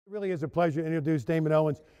It really is a pleasure to introduce Damon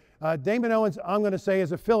Owens. Damon Owens, I'm going to say,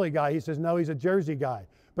 is a Philly guy. He says, no, he's a Jersey guy.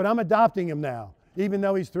 But I'm adopting him now, even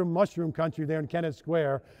though he's through mushroom country there in Kennett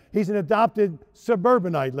Square. He's an adopted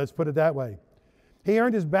suburbanite, let's put it that way. He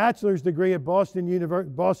earned his bachelor's degree at Brown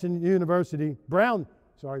University,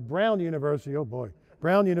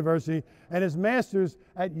 and his master's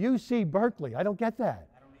at UC Berkeley. I don't get that.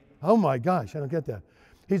 Oh my gosh, I don't get that.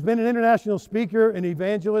 He's been an international speaker and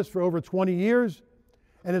evangelist for over 20 years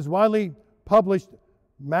and is widely published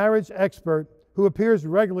marriage expert who appears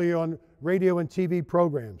regularly on radio and TV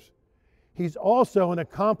programs. He's also an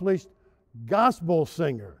accomplished gospel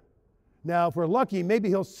singer. Now, if we're lucky, maybe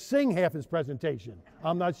he'll sing half his presentation.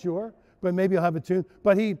 I'm not sure, but maybe he'll have a tune.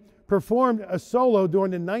 But he performed a solo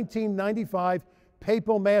during the 1995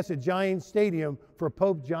 Papal Mass at Giant Stadium for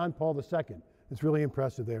Pope John Paul II. It's really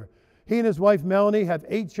impressive there. He and his wife Melanie have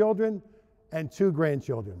 8 children and 2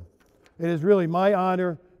 grandchildren. It is really my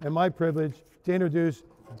honor and my privilege to introduce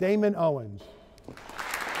Damon Owens.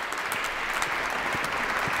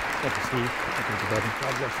 Thank you, Steve. Thank you, brother.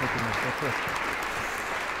 God bless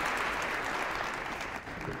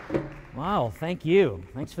you. Wow, thank you.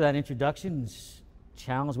 Thanks for that introduction. It's a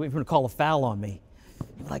challenge. Waiting for him to call a foul on me.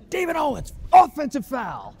 Like, Damon Owens, offensive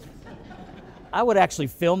foul. I would actually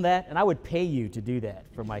film that, and I would pay you to do that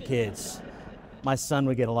for my kids. My son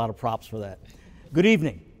would get a lot of props for that. Good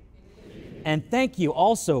evening. And thank you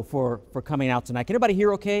also for coming out tonight. Can everybody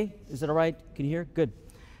hear okay? Is it all right? Can you hear? Good.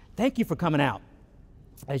 Thank you for coming out.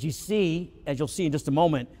 As you'll see in just a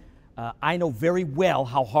moment, I know very well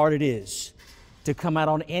how hard it is to come out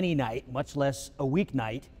on any night, much less a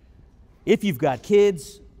weeknight, if you've got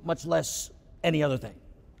kids, much less any other thing,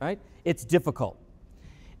 right? It's difficult.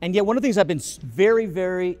 And yet one of the things I've been very,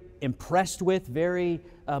 very impressed with, very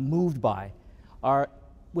moved by, are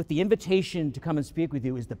with the invitation to come and speak with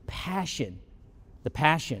you is the passion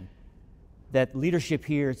that leadership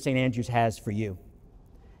here at St. Andrews has for you.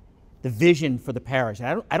 The vision for the parish.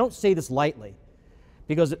 And I don't say this lightly,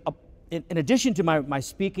 because in addition to my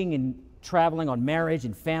speaking and traveling on marriage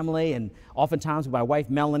and family, and oftentimes with my wife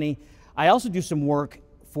Melanie, I also do some work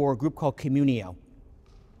for a group called Communio.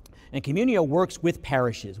 And Communio works with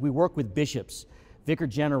parishes. We work with bishops, vicar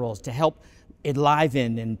generals, to help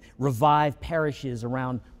enliven and revive parishes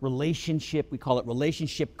around relationship. We call it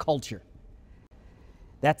relationship culture.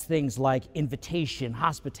 That's things like invitation,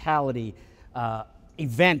 hospitality,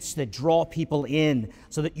 events that draw people in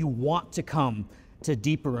so that you want to come to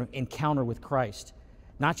deeper encounter with Christ.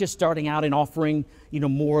 Not just starting out and offering,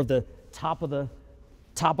 more of the top of the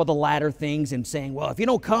ladder things and saying, well, if you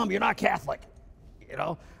don't come, you're not Catholic. We're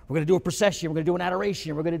going to do a procession, we're going to do an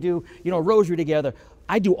adoration, we're going to do, a rosary together.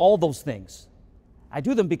 I do all those things. I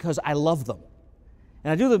do them because I love them.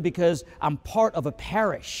 And I do them because I'm part of a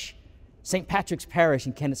parish, St. Patrick's Parish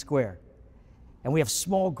in Kennett Square. And we have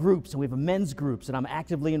small groups, and we have men's groups that I'm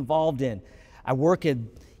actively involved in. I work in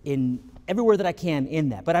everywhere that I can in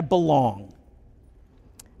that, but I belong.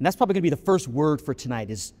 And that's probably going to be the first word for tonight,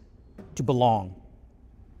 is to belong.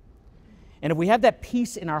 And if we have that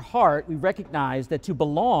peace in our heart, we recognize that to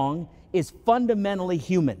belong is fundamentally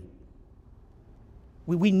human.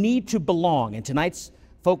 We need to belong. And tonight's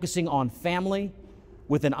focusing on family,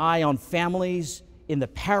 with an eye on families in the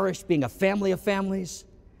parish being a family of families,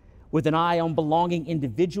 with an eye on belonging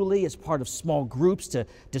individually as part of small groups to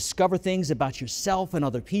discover things about yourself and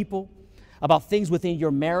other people, about things within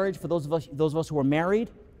your marriage for those of us who are married,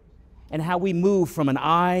 and how we move from an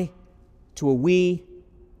I to a we,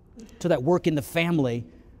 to that work in the family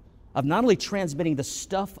of not only transmitting the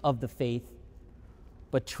stuff of the faith,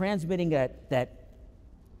 but transmitting that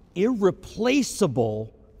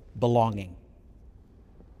irreplaceable belonging.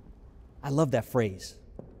 I love that phrase.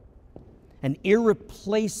 An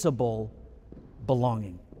irreplaceable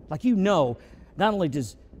belonging. Like, not only do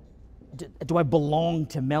I belong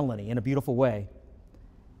to Melanie in a beautiful way,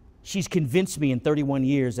 she's convinced me in 31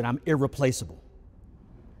 years that I'm irreplaceable.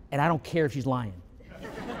 And I don't care if she's lying.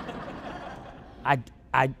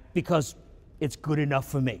 Because it's good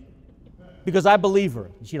enough for me. Because I believe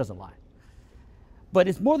her, and she doesn't lie. But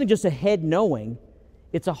it's more than just a head knowing,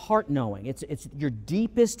 it's a heart knowing. It's your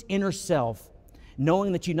deepest inner self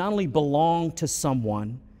knowing that you not only belong to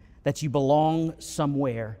someone, that you belong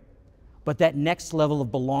somewhere, but that next level of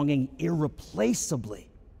belonging irreplaceably.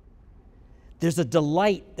 There's a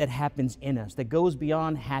delight that happens in us that goes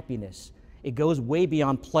beyond happiness. It goes way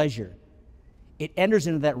beyond pleasure. It enters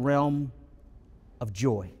into that realm of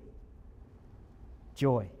joy.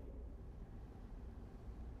 Joy.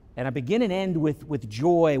 And I begin and end with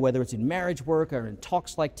joy, whether it's in marriage work or in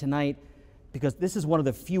talks like tonight, because this is one of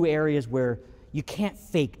the few areas where you can't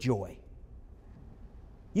fake joy.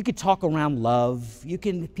 You could talk around love.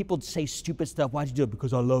 People say stupid stuff. Why'd you do it?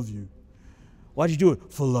 Because I love you. Why'd you do it?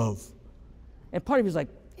 For love. And part of you is like,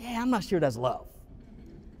 yeah, I'm not sure that's love.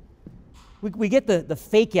 We get the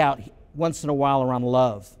fake out once in a while around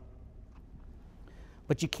love.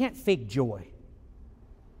 But you can't fake joy.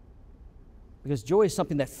 Because joy is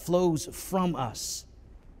something that flows from us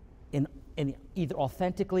in either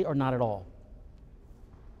authentically or not at all.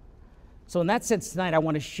 So in that sense tonight, I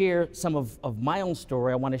want to share some of my own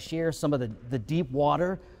story. I want to share some of the deep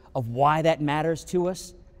water of why that matters to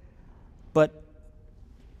us. But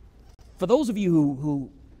for those of you who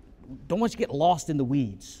don't want you to get lost in the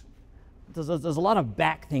weeds, there's a lot of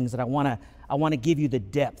back things that I want to give you the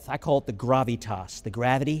depth. I call it the gravitas, the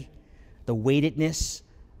gravity, the weightedness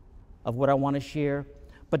of what I want to share.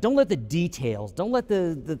 But don't let the details, don't let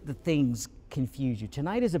the things confuse you.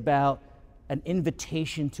 Tonight is about an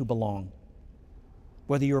invitation to belong.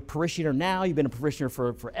 Whether you're a parishioner now, you've been a parishioner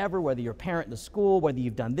for forever, whether you're a parent in the school, whether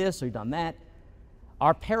you've done this or you've done that,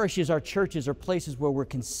 our parishes, our churches are places where we're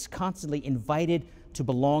constantly invited to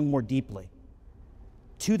belong more deeply,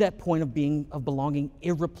 to that point of belonging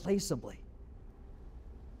irreplaceably.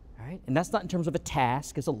 All right? And that's not in terms of a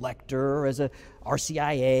task as a lector or as a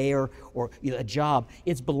RCIA or a job.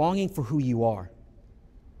 It's belonging for who you are.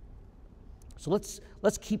 So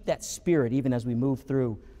let's keep that spirit even as we move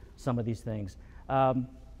through some of these things.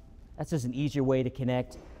 That's just an easier way to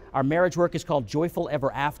connect. Our marriage work is called Joyful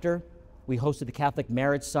Ever After. We hosted the Catholic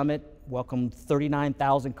Marriage Summit, welcomed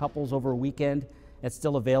 39,000 couples over a weekend. It's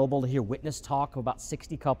still available to hear witness talk of about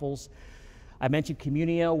 60 couples. I mentioned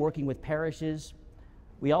Communio, working with parishes.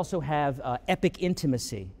 We also have Epic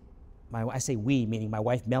Intimacy. I say we, meaning my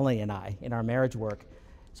wife Melanie and I, in our marriage work.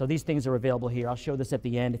 So these things are available here. I'll show this at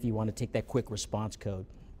the end if you want to take that quick response code.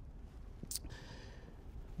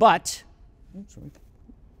 But, sorry,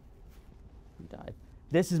 who died?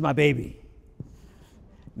 This is my baby.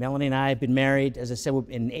 Melanie and I have been married, as I said,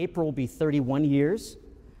 in April will be 31 years.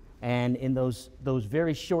 And in those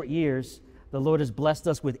very short years, the Lord has blessed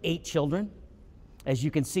us with 8 children. As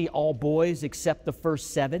you can see, all boys except the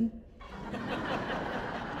first 7.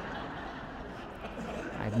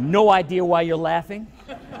 I have no idea why you're laughing.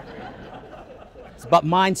 It's about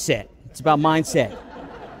mindset. It's about mindset.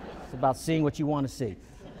 It's about seeing what you want to see.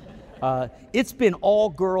 It's been all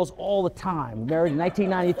girls all the time. Married in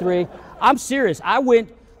 1993. I'm serious. I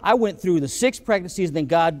went through the 6 pregnancies, and then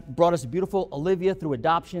God brought us a beautiful Olivia through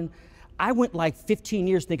adoption. I went like 15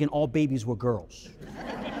 years thinking all babies were girls.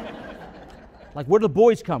 Like, where do the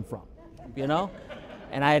boys come from? You know?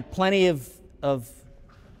 And I had plenty of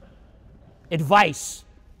advice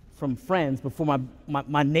from friends before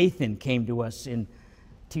my Nathan came to us in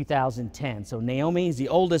 2010. So Naomi is the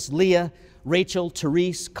oldest, Leah, Rachel,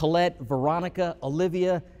 Therese, Colette, Veronica,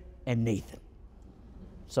 Olivia, and Nathan.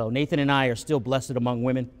 So Nathan and I are still blessed among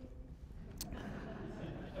women.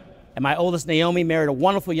 And my oldest, Naomi, married a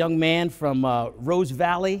wonderful young man from Rose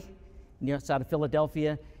Valley, near outside of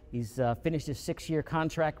Philadelphia. He's finished his 6-year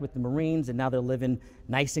contract with the Marines, and now they're living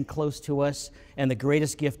nice and close to us. And the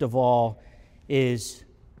greatest gift of all is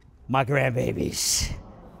my grandbabies.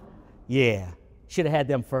 Yeah, should have had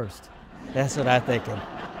them first. That's what I'm thinking.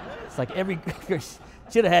 It's like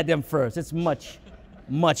should have had them first. It's much,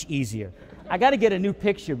 much easier. I got to get a new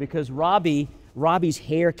picture because Robbie's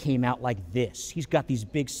hair came out like this. He's got these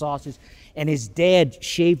big sauces, and his dad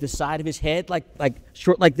shaved the side of his head like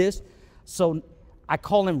short like this. So I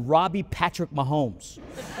call him Robbie Patrick Mahomes.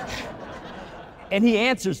 And he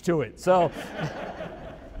answers to it. So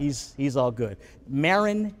he's all good.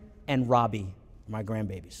 Marin and Robbie, my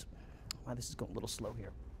grandbabies. Wow, this is going a little slow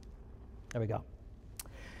here. There we go.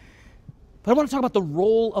 But I want to talk about the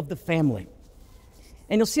role of the family.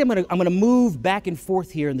 And you'll see I'm going to move back and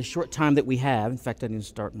forth here in the short time that we have. In fact, I need to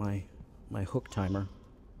start my hook timer.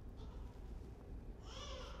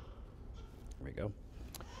 There we go.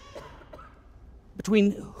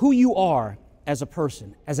 Between who you are as a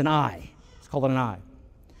person, as an I. Let's call it an I.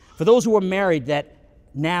 For those who are married, that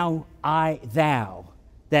now I, thou,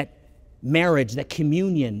 that marriage, that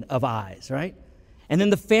communion of I's, right? And then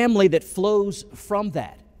the family that flows from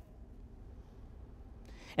that.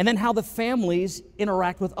 And then how the families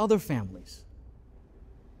interact with other families.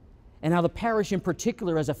 And how the parish in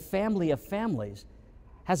particular, as a family of families,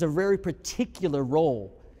 has a very particular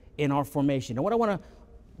role in our formation. And what I want to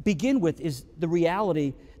begin with is the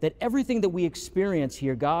reality that everything that we experience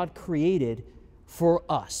here, God created for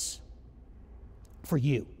us, for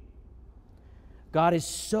you. God is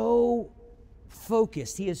so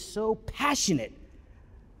focused, He is so passionate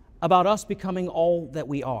about us becoming all that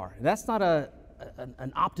we are. And that's not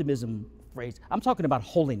an optimism phrase. I'm talking about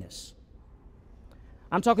holiness.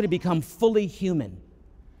 I'm talking to become fully human.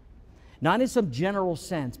 Not in some general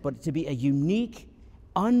sense, but to be a unique,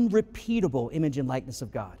 unrepeatable image and likeness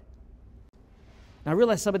of God. Now, I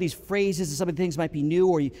realize some of these phrases and some of the things might be new,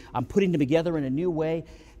 or I'm putting them together in a new way.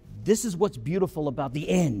 This is what's beautiful about the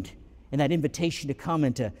end and that invitation to come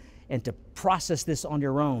and to process this on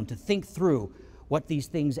your own, to think through what these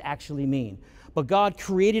things actually mean. But God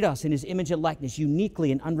created us in His image and likeness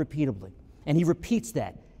uniquely and unrepeatably. And He repeats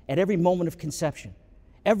that at every moment of conception.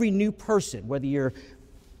 Every new person, whether you're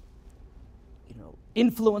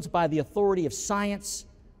influenced by the authority of science,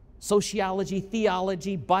 sociology,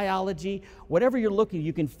 theology, biology, whatever you're looking,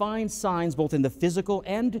 you can find signs both in the physical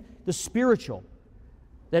and the spiritual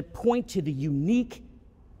that point to the unique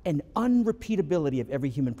and unrepeatability of every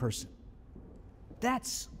human person.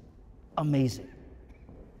 That's amazing.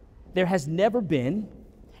 There has never been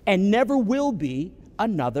and never will be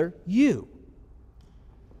another you.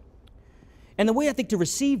 And the way I think to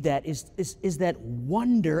receive that is that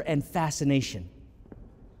wonder and fascination.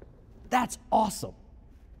 That's awesome.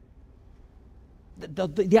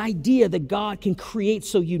 The idea that God can create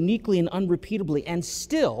so uniquely and unrepeatably and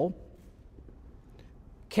still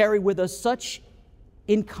carry with us such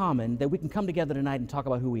in common that we can come together tonight and talk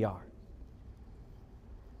about who we are.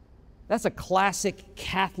 That's a classic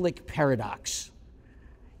Catholic paradox.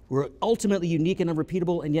 We're ultimately unique and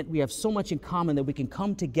unrepeatable, and yet we have so much in common that we can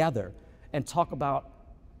come together and talk about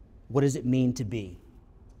what does it mean to be.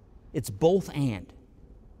 It's both and.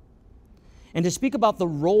 And to speak about the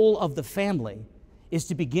role of the family is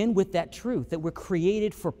to begin with that truth, that we're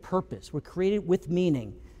created for purpose, we're created with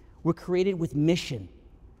meaning, we're created with mission.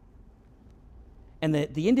 And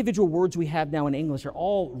the individual words we have now in English are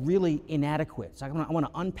all really inadequate. So I want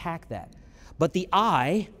to unpack that. But the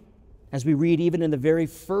I, as we read even in the very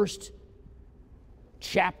first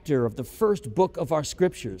chapter of the first book of our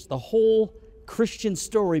scriptures, the whole Christian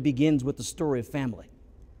story begins with the story of family.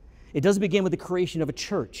 It doesn't begin with the creation of a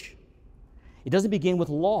church. It doesn't begin with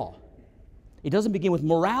law. It doesn't begin with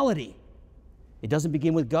morality. It doesn't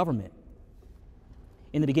begin with government.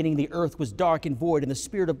 In the beginning, the earth was dark and void, and the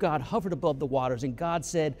Spirit of God hovered above the waters, and God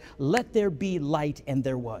said, "Let there be light," and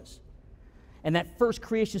there was. And that first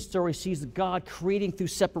creation story sees God creating through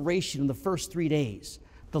separation in the first 3 days,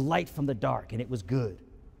 the light from the dark, and it was good.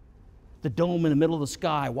 The dome in the middle of the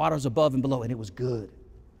sky, waters above and below, and it was good.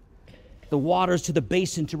 The waters to the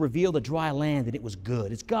basin to reveal the dry land, and it was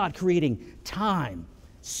good. It's God creating time,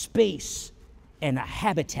 space, and a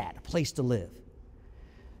habitat, a place to live.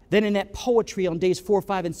 Then in that poetry on days 4,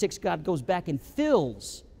 5, and 6, God goes back and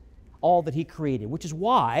fills all that He created, which is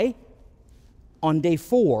why on day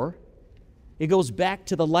 4, it goes back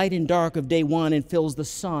to the light and dark of day 1 and fills the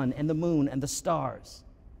sun and the moon and the stars.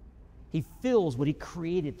 He fills what He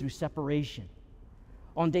created through separation.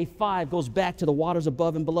 On day 5, goes back to the waters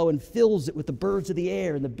above and below and fills it with the birds of the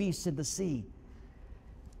air and the beasts of the sea.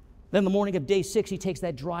 Then the morning of day 6, He takes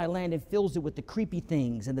that dry land and fills it with the creepy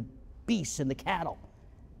things and the beasts and the cattle.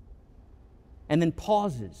 And then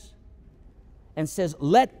pauses and says,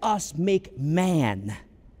 "Let us make man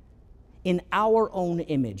in our own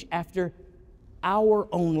image, after our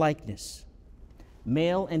own likeness.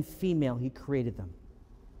 Male and female He created them."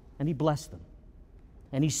 And He blessed them.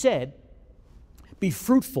 And He said, "Be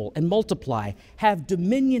fruitful and multiply, have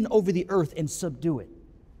dominion over the earth and subdue it."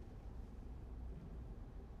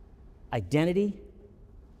 Identity,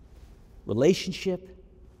 relationship,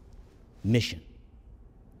 mission.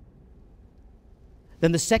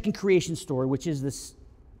 Then the second creation story, which is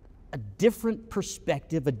a different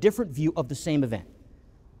perspective, a different view of the same event.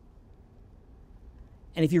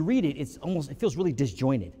 And if you read it, it feels really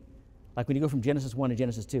disjointed, like when you go from Genesis 1 to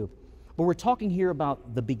Genesis 2. But we're talking here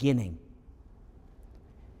about the beginning.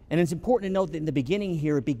 And it's important to note that in the beginning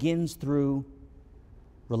here, it begins through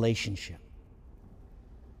relationship.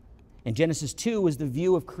 And Genesis 2 is the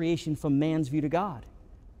view of creation from man's view to God,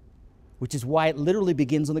 which is why it literally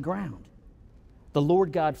begins on the ground. The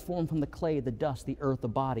Lord God formed from the clay, the dust, the earth, the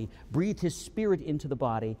body, breathed His Spirit into the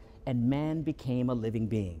body, and man became a living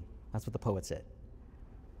being. That's what the poet said.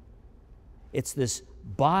 It's this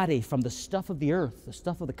body from the stuff of the earth, the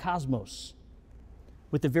stuff of the cosmos,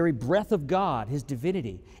 with the very breath of God, His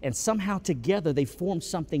divinity, and somehow together they form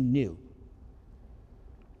something new.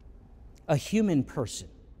 A human person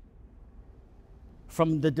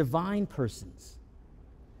from the divine persons,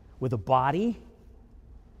 with a body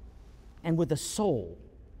and with a soul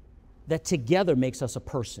that together makes us a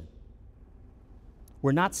person.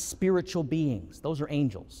 We're not spiritual beings. Those are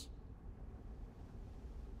angels.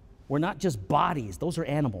 We're not just bodies. Those are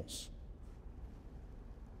animals.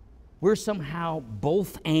 We're somehow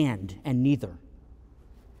both and neither.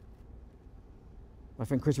 My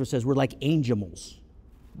friend Christopher says we're like angels.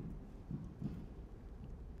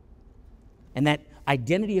 And that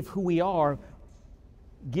identity of who we are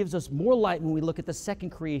gives us more light when we look at the second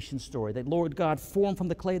creation story, that Lord God formed from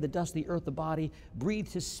the clay, the dust, the earth, the body,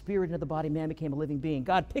 breathed his spirit into the body, man became a living being.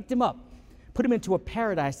 God picked him up, put him into a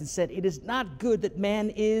paradise, and said, it is not good that man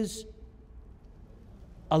is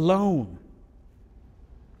alone.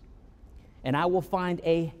 And I will find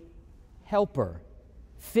a helper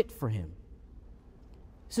fit for him.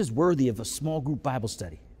 This is worthy of a small group Bible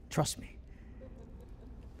study. Trust me.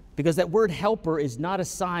 Because that word helper is not a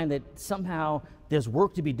sign that somehow there's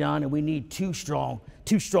work to be done and we need two strong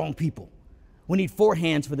people. We need 4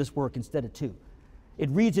 hands for this work instead of 2. It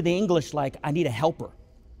reads in the English like, I need a helper.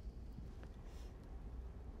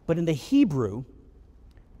 But in the Hebrew,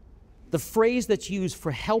 the phrase that's used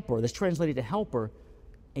for helper, that's translated to helper,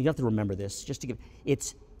 and you have to remember this, just to give,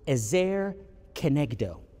 it's ezer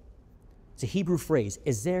kenegdo. It's a Hebrew phrase,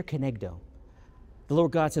 ezer kenegdo. The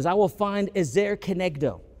Lord God says, I will find ezer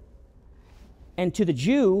kenegdo. And to the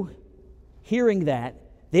Jew, hearing that,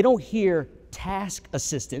 they don't hear task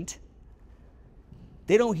assistant.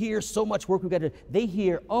 They don't hear so much work we've got to do. They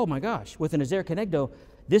hear, oh my gosh, with an ezer kenegdo,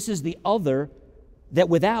 this is the other that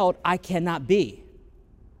without I cannot be.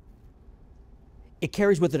 It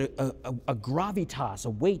carries with it a gravitas, a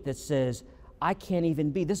weight that says, I can't even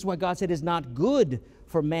be. This is why God said it's not good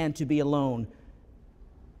for man to be alone.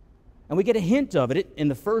 And we get a hint of it in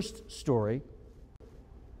the first story.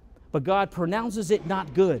 But God pronounces it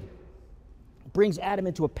not good. Brings Adam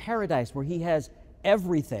into a paradise where he has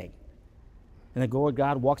everything. And the Lord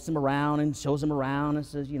God walks him around and shows him around and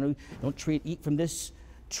says, you know, don't eat from this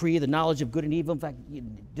tree of the knowledge of good and evil. In fact,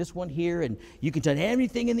 this one here, and you can touch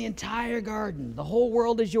everything in the entire garden. The whole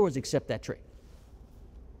world is yours except that tree.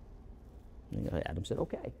 And Adam said,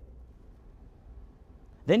 okay.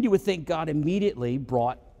 Then you would think God immediately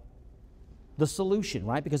brought the solution,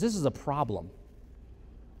 right? Because this is a problem.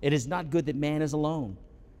 It is not good that man is alone.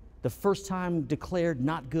 The first time declared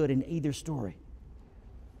not good in either story.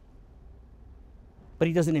 But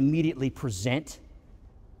he doesn't immediately present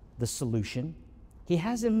the solution. He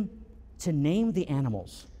has him to name the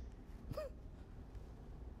animals.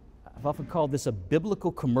 I've often called this a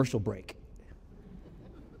biblical commercial break.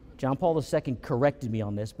 John Paul II corrected me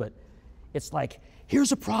on this, but it's like,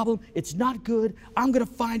 here's a problem. It's not good. I'm going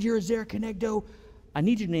to find your ezer kenegdo. I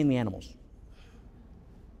need you to name the animals.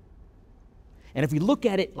 And if we look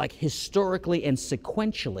at it like historically and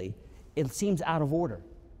sequentially, it seems out of order.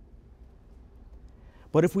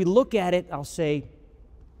 But if we look at it, I'll say,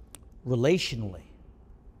 relationally,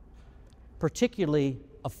 particularly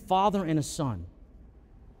a father and a son,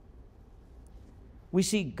 we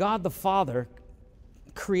see God the Father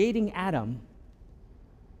creating Adam,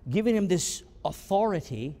 giving him this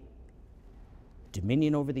authority,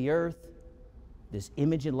 dominion over the earth, this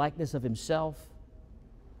image and likeness of himself.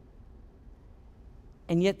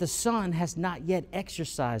 And yet the son has not yet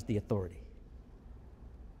exercised the authority.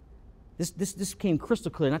 This became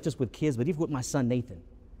crystal clear, not just with kids, but even with my son Nathan.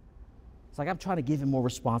 It's like I'm trying to give him more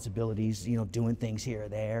responsibilities, you know, doing things here or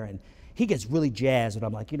there. And he gets really jazzed. And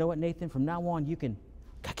I'm like, you know what, Nathan, from now on you can,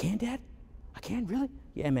 I can, Dad? I can, really?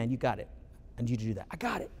 Yeah, man, you got it. I need you to do that. I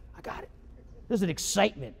got it. I got it. There's an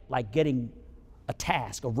excitement like getting a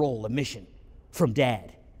task, a role, a mission from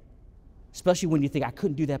Dad. Especially when you think, I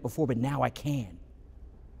couldn't do that before, but now I can.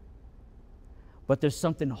 But there's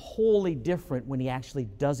something wholly different when he actually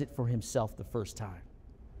does it for himself the first time.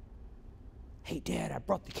 Hey, Dad, I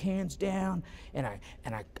brought the cans down, and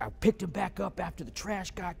I picked them back up after the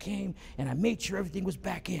trash guy came, and I made sure everything was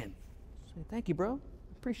back in. So, thank you, bro.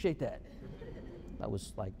 Appreciate that. That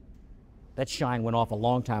was like, that shine went off a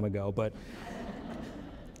long time ago, but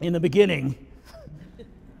in the beginning,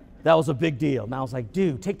 that was a big deal. Now I was like,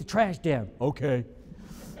 dude, take the trash down. Okay.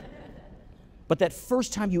 But that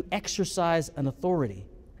first time you exercise an authority,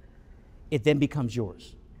 it then becomes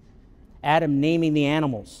yours. Adam naming the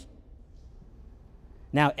animals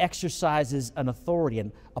now exercises an authority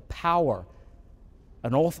and a power,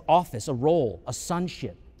 an office, a role, a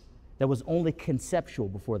sonship that was only conceptual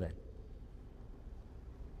before then.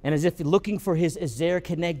 And as if looking for his ezer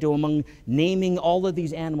kenegdo among naming all of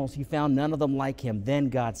these animals, he found none of them like him. Then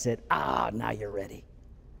God said, now you're ready.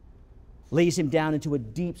 Lays him down into a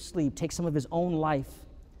deep sleep, takes some of his own life,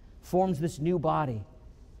 forms this new body.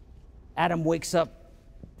 Adam wakes up.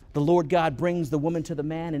 The Lord God brings the woman to the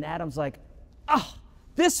man, and Adam's like,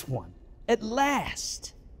 this one, at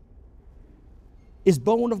last, is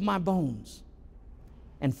bone of my bones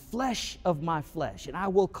and flesh of my flesh, and I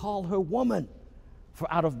will call her woman,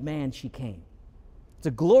 for out of man she came. It's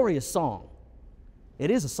a glorious song. It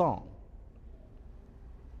is a song.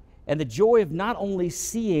 And the joy of not only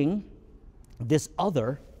seeing this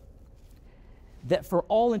other that for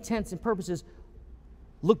all intents and purposes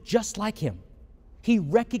looked just like him. He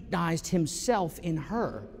recognized himself in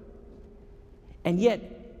her. And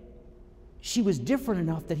yet, she was different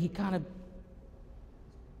enough that he kind of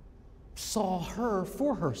saw her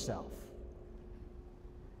for herself.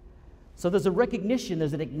 So there's a recognition,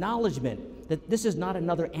 there's an acknowledgement that this is not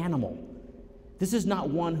another animal. This is not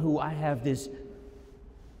one who I have this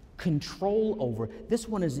control over. This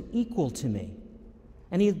one is equal to me.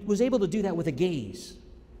 And he was able to do that with a gaze,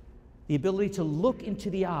 the ability to look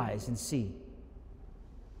into the eyes and see.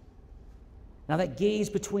 Now that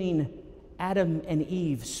gaze between Adam and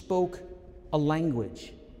Eve spoke a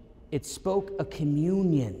language. It spoke a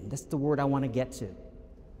communion. That's the word I want to get to.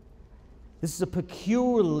 This is a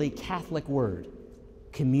peculiarly Catholic word,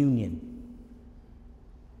 communion.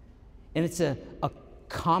 And it's a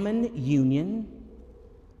common union,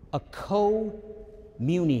 a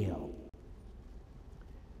communio.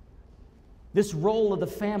 This role of the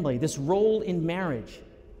family, this role in marriage,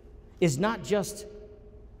 is not just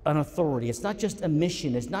an authority. It's not just a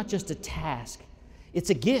mission. It's not just a task. It's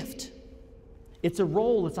a gift. It's a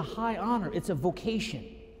role. It's a high honor. It's a vocation.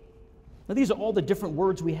 Now, these are all the different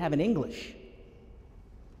words we have in English.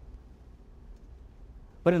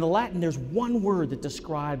 But in the Latin, there's one word that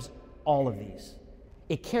describes all of these.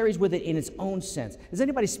 It carries with it in its own sense. Does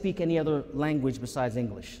anybody speak any other language besides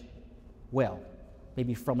English? Well,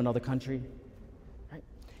 maybe from another country? Right?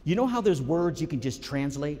 You know how there's words you can just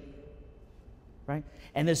translate? Right?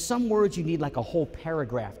 And there's some words you need like a whole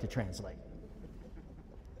paragraph to translate.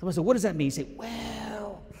 Someone said, what does that mean? You say,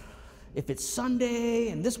 well, if it's Sunday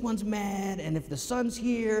and this one's mad, and if the sun's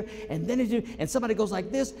here, and then and somebody goes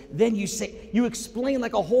like this, then you explain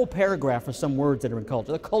like a whole paragraph for some words that are in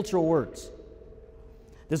culture. They're cultural words.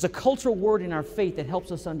 There's a cultural word in our faith that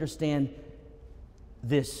helps us understand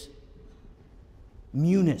this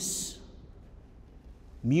munus.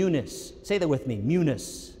 Munus. Say that with me.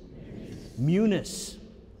 Munus. Munus.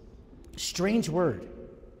 Strange word.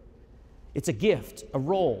 It's a gift, a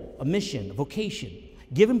role, a mission, a vocation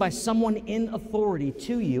given by someone in authority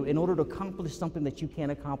to you in order to accomplish something that you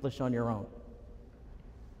can't accomplish on your own.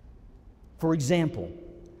 For example,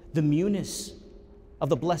 the munus of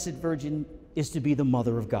the Blessed Virgin is to be the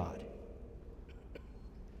Mother of God.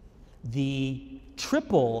 The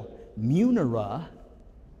triple munera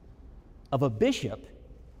of a bishop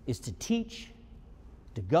is to teach,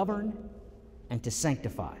 to govern, and to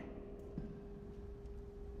sanctify.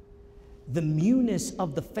 The munus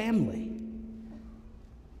of the family,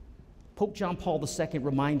 Pope John Paul II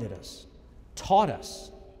reminded us, taught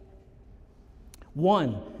us,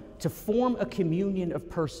 one, to form a communion of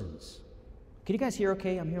persons. Can you guys hear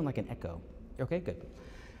okay? I'm hearing like an echo. Okay, good.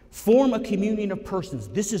 Form a communion of persons.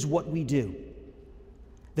 This is what we do.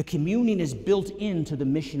 The communion is built into the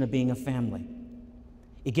mission of being a family.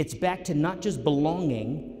 It gets back to not just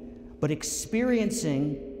belonging, but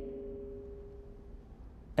experiencing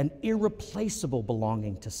an irreplaceable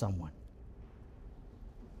belonging to someone.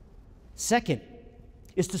 Second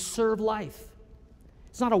is to serve life.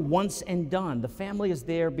 It's not a once and done. The family is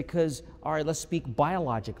there because, all right, let's speak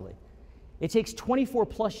biologically. It takes 24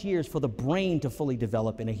 plus years for the brain to fully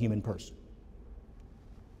develop in a human person.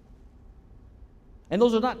 And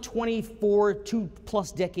those are not 24,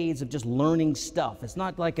 2+ decades of just learning stuff. It's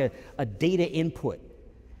not like a data input.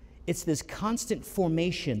 It's this constant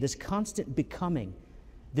formation, this constant becoming,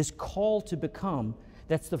 this call to become,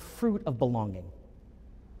 that's the fruit of belonging.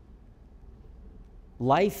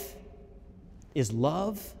 Life is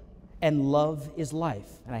love, and love is life.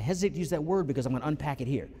 And I hesitate to use that word because I'm going to unpack it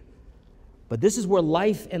here. But this is where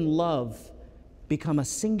life and love become a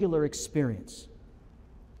singular experience.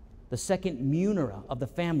 The second munera of the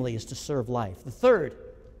family is to serve life. The third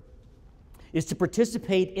is to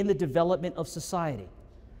participate in the development of society.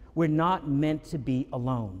 We're not meant to be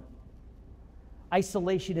alone.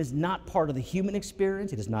 Isolation is not part of the human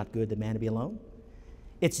experience. It is not good that man to be alone.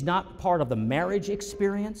 It's not part of the marriage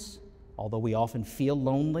experience, although we often feel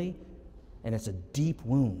lonely, and it's a deep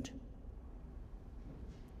wound.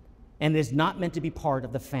 And it is not meant to be part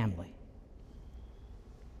of the family,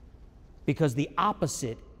 because the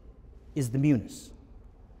opposite is the munus.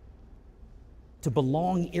 To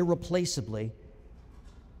belong irreplaceably,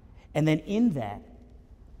 and then in that,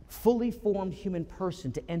 fully formed human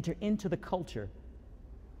person to enter into the culture,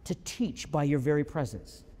 to teach by your very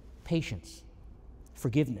presence, patience,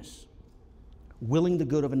 forgiveness, willing the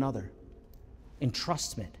good of another,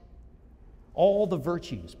 entrustment, all the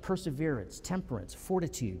virtues, perseverance, temperance,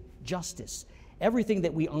 fortitude, justice, everything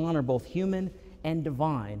that we honor, both human and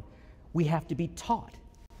divine, we have to be taught.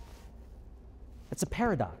 It's a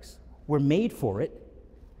paradox. We're made for it,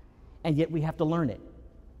 and yet we have to learn it.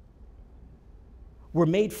 We're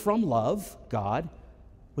made from love, God,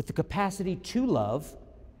 with the capacity to love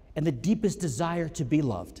and the deepest desire to be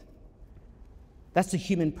loved. That's the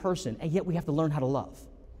human person, and yet we have to learn how to love.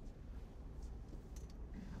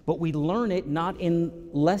 But we learn it not in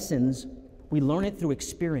lessons, we learn it through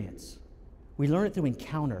experience. We learn it through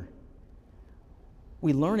encounter.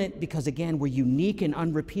 We learn it because, again, we're unique and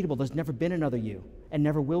unrepeatable. There's never been another you, and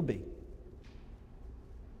never will be.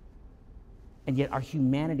 And yet our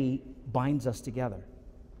humanity binds us together.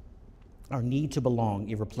 Our need to belong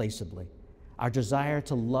irreplaceably. Our desire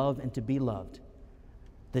to love and to be loved.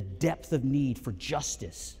 The depth of need for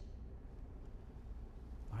justice.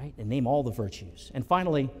 Right? And name all the virtues. And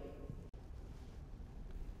finally,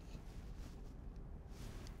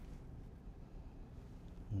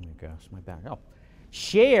 oh my gosh, my back. Oh.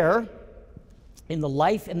 Share in the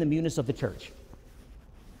life and the newness of the church.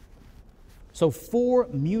 So 4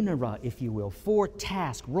 munera, if you will, 4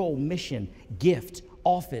 task, role, mission, gift,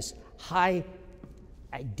 office, high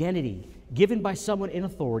identity, given by someone in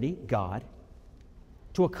authority, God,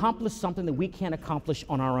 to accomplish something that we can't accomplish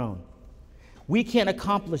on our own. We can't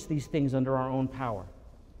accomplish these things under our own power.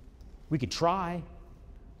 We could try,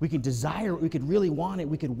 we could desire it, we could really want it,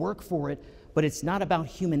 we could work for it, but it's not about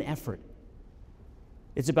human effort.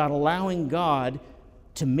 It's about allowing God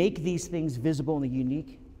to make these things visible in the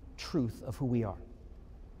unique truth of who we are.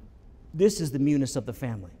 This is the newness of the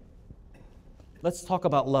family. Let's talk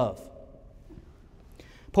about love.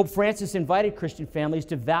 Pope Francis invited Christian families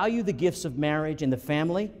to value the gifts of marriage and the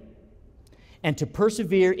family and to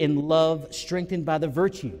persevere in love strengthened by the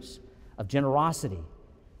virtues of generosity,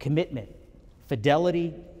 commitment,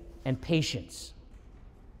 fidelity, and patience.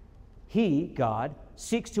 He, God,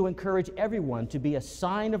 seeks to encourage everyone to be a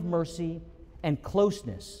sign of mercy and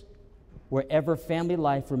closeness wherever family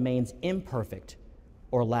life remains imperfect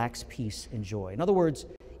or lacks peace and joy. In other words,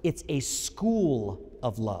 it's a school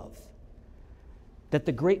of love. That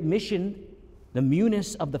the great mission, the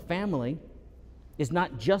newness of the family, is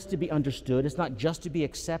not just to be understood, it's not just to be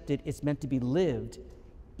accepted, it's meant to be lived,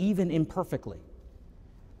 even imperfectly.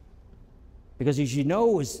 Because as you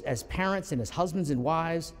know, as parents and as husbands and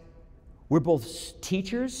wives, we're both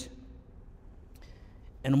teachers,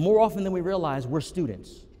 and more often than we realize, we're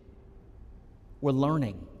students. We're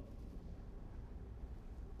learning.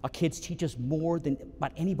 Our kids teach us more than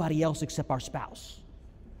about anybody else except our spouse.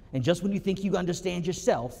 And just when you think you understand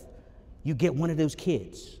yourself, you get one of those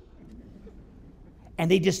kids. And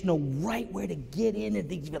they just know right where to get in, and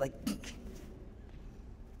they just be like,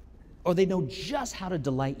 or they know just how to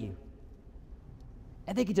delight you.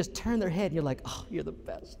 And they can just turn their head, and you're like, oh, you're the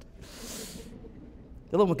best.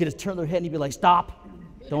 The little one could just turn their head, and you'd be like, stop.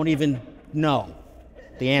 Don't even know.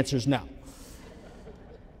 The answer's no.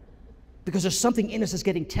 Because there's something in us that's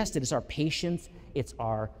getting tested. It's our patience. It's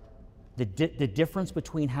the difference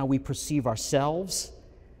between how we perceive ourselves,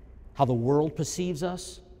 how the world perceives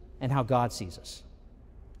us, and how God sees us.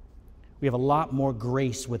 We have a lot more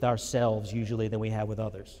grace with ourselves usually than we have with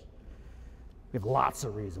others. We have lots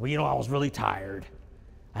of reasons. Well, I was really tired.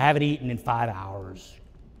 I haven't eaten in 5 hours.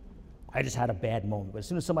 I just had a bad moment. But as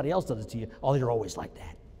soon as somebody else does it to you, oh, you're always like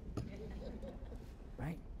that.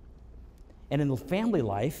 Right? And in the family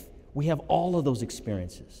life, we have all of those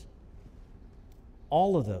experiences.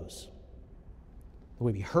 All of those. The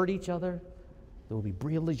way we hurt each other, the way we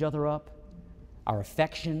build each other up, our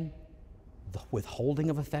affection, the withholding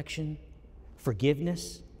of affection,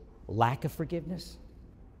 forgiveness, lack of forgiveness,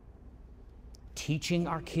 teaching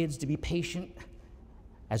our kids to be patient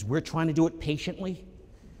as we're trying to do it patiently,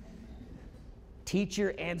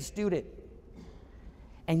 teacher and student.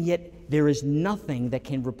 And yet there is nothing that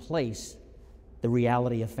can replace the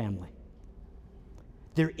reality of family.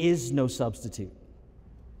 There is no substitute.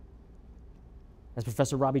 As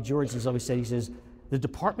Professor Robbie George has always said, he says, the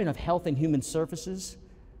Department of Health and Human Services,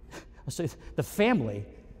 so the family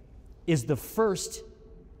is the first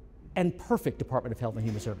and perfect Department of Health and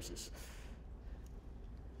Human Services.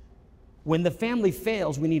 When the family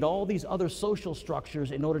fails, we need all these other social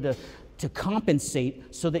structures in order to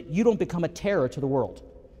compensate so that you don't become a terror to the world.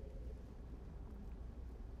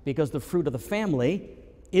 Because the fruit of the family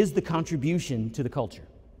is the contribution to the culture,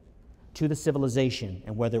 to the civilization,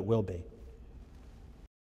 and whether it will be.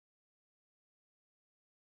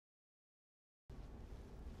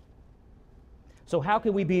 So how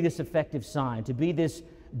can we be this effective sign, to be this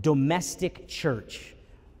domestic church?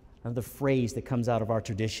 Another phrase that comes out of our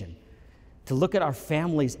tradition. To look at our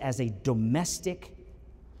families as a domestic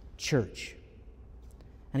church.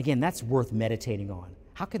 And again, that's worth meditating on.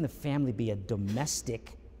 How can the family be a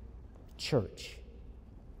domestic church?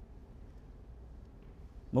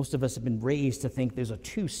 Most of us have been raised to think there's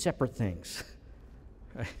two separate things.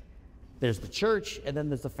 Right? There's the church, and then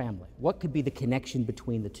there's the family. What could be the connection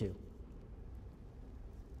between the two?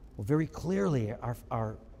 Well, very clearly,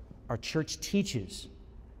 our church teaches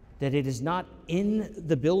that it is not in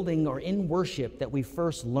the building or in worship that we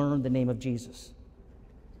first learn the name of Jesus.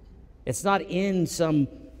 It's not in some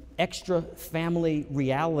extra family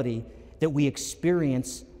reality that we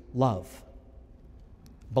experience love,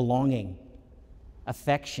 belonging,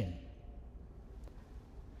 affection,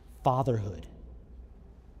 fatherhood.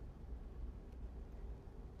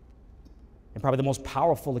 And probably the most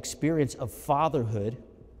powerful experience of fatherhood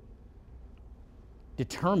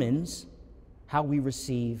determines how we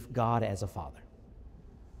receive God as a father.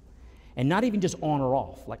 And not even just on or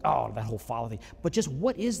off, like, oh, that whole father thing, but just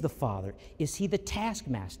what is the father? Is he the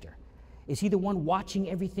taskmaster? Is he the one watching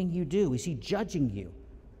everything you do? Is he judging you?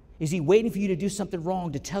 Is he waiting for you to do something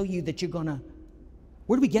wrong to tell you that you're gonna...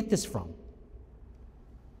 Where do we get this from?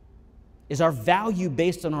 Is our value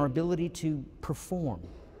based on our ability to perform?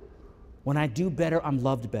 When I do better, I'm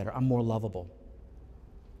loved better. I'm more lovable.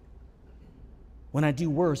 When I do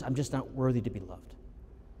worse, I'm just not worthy to be loved.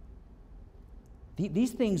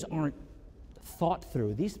 These things aren't thought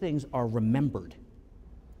through. These things are remembered.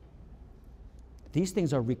 These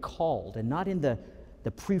things are recalled, and not in the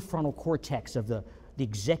prefrontal cortex of the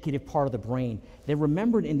executive part of the brain. They're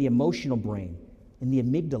remembered in the emotional brain, in the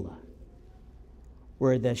amygdala,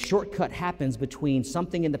 where the shortcut happens between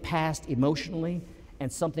something in the past emotionally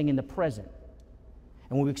and something in the present.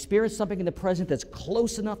 And when we experience something in the present that's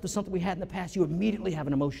close enough to something we had in the past, you immediately have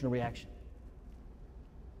an emotional reaction.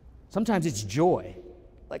 Sometimes it's joy.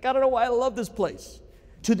 Like, I don't know why I love this place.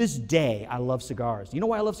 To this day, I love cigars. You know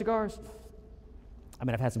why I love cigars? I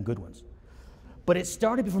mean, I've had some good ones. But it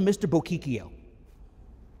started from Mr. Boquicchio.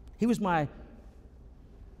 He was my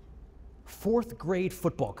 4th grade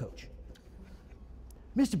football coach.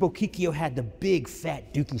 Mr. Boquicchio had the big,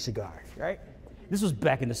 fat Dookie cigar, right? This was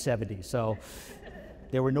back in the 70s, so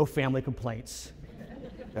there were no family complaints,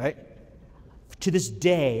 right? To this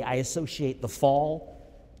day, I associate the fall,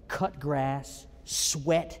 cut grass,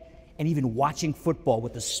 sweat, and even watching football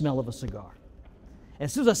with the smell of a cigar. And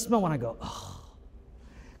as soon as I smell one, I go, oh.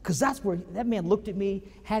 Because that's where that man looked at me,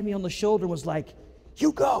 had me on the shoulder, and was like,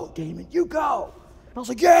 you go, Damon, you go. And I was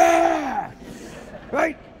like, yeah,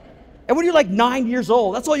 right? And when you're like 9 years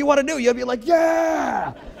old, that's all you want to do. You'll be like,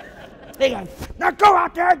 yeah. They go, now go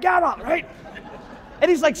out there and get up, right? And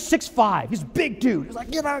he's like 6'5". He's a big dude. He's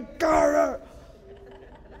like, get out, go.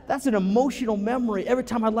 That's an emotional memory every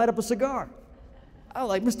time I light up a cigar. I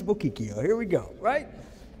like Mr. Boquicchio. Here we go, right?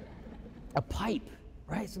 A pipe,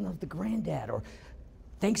 right? Sometimes the granddad or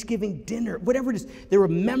Thanksgiving dinner, whatever it is. There are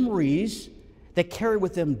memories that carry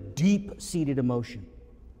with them deep-seated emotion.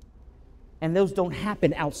 And those don't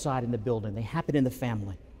happen outside in the building. They happen in the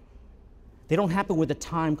family. They don't happen with a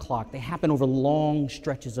time clock. They happen over long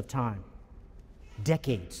stretches of time,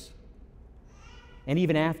 decades. And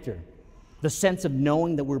even after, the sense of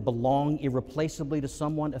knowing that we belong irreplaceably to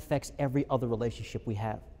someone affects every other relationship we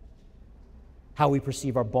have. How we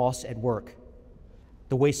perceive our boss at work,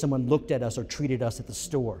 the way someone looked at us or treated us at the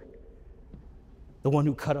store, the one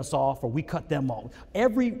who cut us off or we cut them off.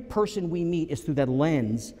 Every person we meet is through that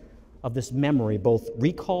lens of this memory, both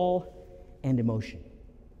recall and emotion.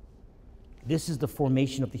 This is the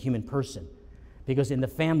formation of the human person, because in the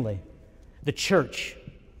family, the church,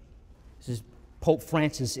 this is Pope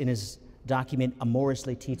Francis in his document Amoris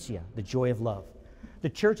Laetitia, the joy of love. The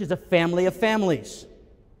church is a family of families,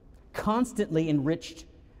 constantly enriched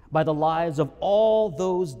by the lives of all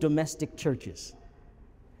those domestic churches.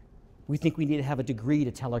 We think we need to have a degree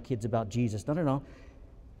to tell our kids about Jesus. No.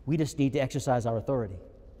 We just need to exercise our authority.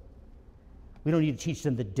 We don't need to teach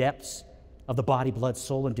them the depths of the body, blood,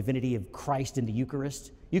 soul, and divinity of Christ in the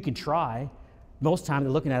Eucharist. You can try. Most time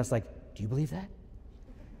they're looking at us like, do you believe that?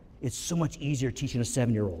 It's so much easier teaching a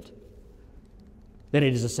 7-year-old than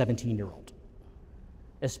it is a 17-year-old,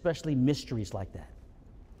 especially mysteries like that.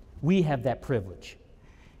 We have that privilege.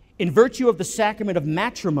 In virtue of the sacrament of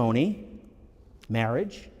matrimony,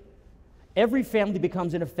 marriage, every family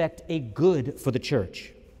becomes, in effect, a good for the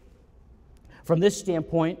church. From this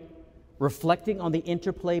standpoint, reflecting on the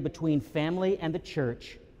interplay between family and the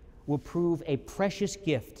church will prove a precious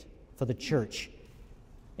gift for the church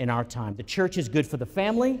in our time. The church is good for the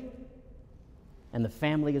family, and the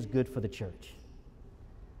family is good for the church.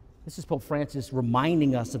 This is Pope Francis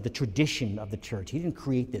reminding us of the tradition of the church. He didn't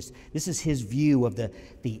create this. This is his view of the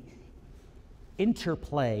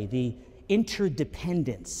interplay, the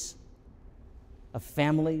interdependence of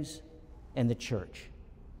families and the church.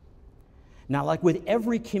 Now, like with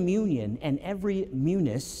every communion and every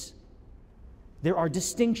munis, there are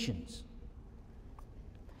distinctions.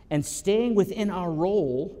 And staying within our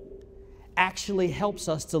role actually helps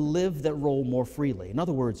us to live that role more freely. In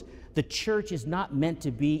other words, the church is not meant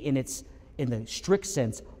to be, in the strict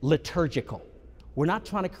sense, liturgical. We're not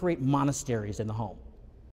trying to create monasteries in the home.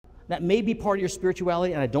 That may be part of your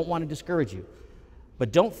spirituality, and I don't want to discourage you.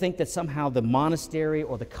 But don't think that somehow the monastery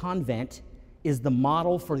or the convent is the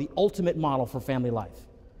model for the ultimate model for family life.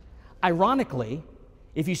 Ironically,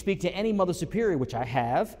 if you speak to any Mother Superior, which I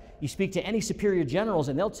have, you speak to any superior generals,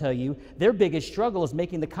 and they'll tell you their biggest struggle is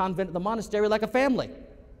making the convent and the monastery like a family.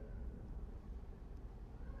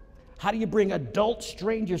 How do you bring adult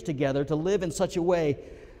strangers together to live in such a way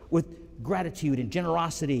with gratitude and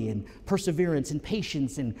generosity and perseverance and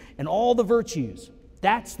patience and all the virtues?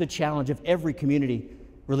 That's the challenge of every community,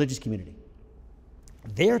 religious community.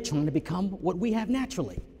 They're trying to become what we have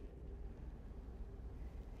naturally.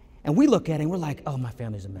 And we look at it and we're like, oh, my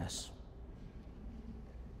family's a mess.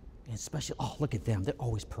 And especially, oh, look at them. They're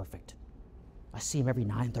always perfect. I see them every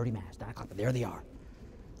 9:30 Mass, 9 o'clock, but there they are.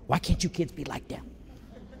 Why can't you kids be like them?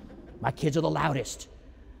 My kids are the loudest.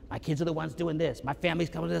 My kids are the ones doing this. My family's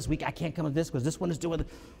coming to this week. I can't come to this because this one is doing it.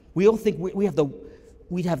 We all think we have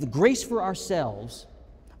the grace for ourselves,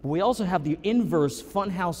 but we also have the inverse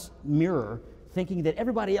funhouse mirror thinking that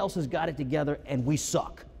everybody else has got it together and we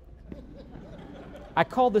suck. I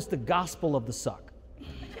call this the gospel of the suck.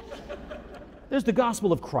 There's the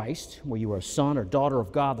gospel of Christ, where you are a son or daughter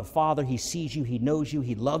of God the Father. He sees you, He knows you,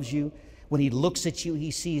 He loves you. When He looks at you, He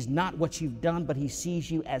sees not what you've done, but He sees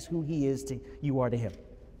you as who He is you are to Him.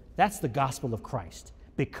 That's the gospel of Christ.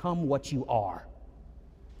 Become what you are.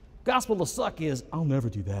 Gospel of suck is, I'll never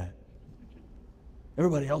do that.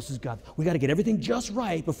 Everybody else has got, we got to get everything just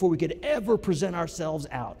right before we could ever present ourselves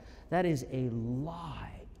out. That is a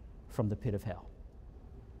lie from the pit of hell.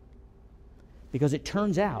 Because it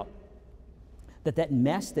turns out that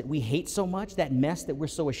mess that we hate so much, that mess that we're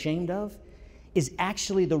so ashamed of, is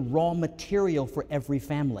actually the raw material for every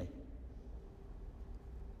family.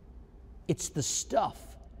 It's the stuff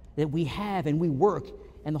that we have and we work,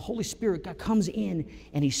 and the Holy Spirit God comes in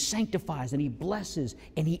and He sanctifies and He blesses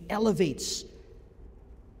and He elevates.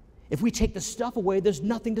 If we take the stuff away, there's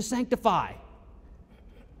nothing to sanctify.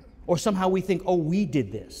 Or somehow we think, oh, we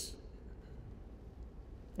did this.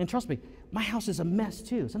 And trust me, my house is a mess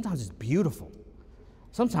too. Sometimes it's beautiful.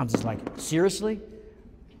 Sometimes it's like, seriously?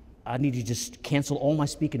 I need you to just cancel all my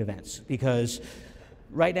speaking events because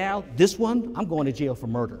right now, this one, I'm going to jail for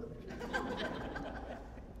murder.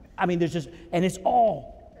 I mean, there's just, and it's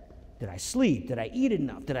all, did I sleep? Did I eat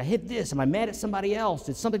enough? Did I hit this? Am I mad at somebody else?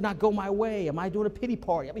 Did something not go my way? Am I doing a pity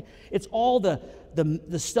party? I mean, it's all the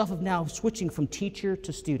stuff of now switching from teacher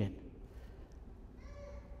to student.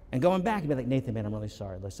 And going back and be like, Nathan, man, I'm really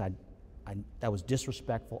sorry. Listen, that was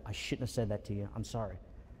disrespectful. I shouldn't have said that to you. I'm sorry.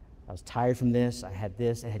 I was tired from this. I had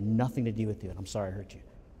this. It had nothing to do with you, and I'm sorry I hurt you.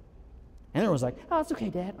 And then it was like, oh, it's okay,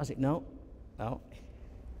 Dad. I was like, no,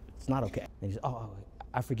 it's not okay. And he said, oh,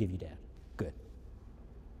 I forgive you, Dad. Good.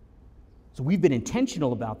 So we've been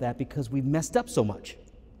intentional about that because we've messed up so much.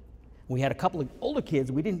 We had a couple of older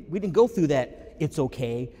kids. We didn't go through that it's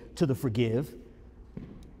okay to the forgive.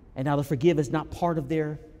 And now the forgive is not part of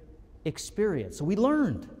their experience. So we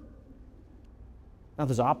learned. Now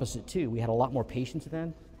there's the opposite too. We had a lot more patience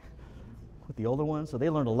then with the older ones. So they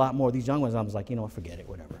learned a lot more. These young ones, I was like, forget it,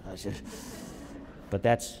 whatever. But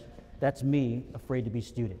that's me afraid to be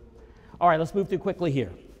student. All right, let's move through quickly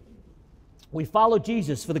here. We follow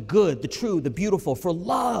Jesus for the good, the true, the beautiful, for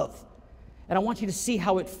love. And I want you to see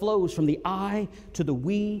how it flows from the I to the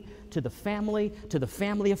we, to the family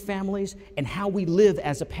of families, and how we live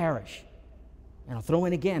as a parish. And I'll throw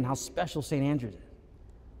in again how special St. Andrew's is.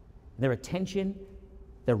 Their attention,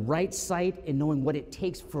 their right sight in knowing what it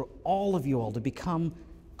takes for all of you all to become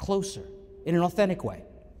closer in an authentic way.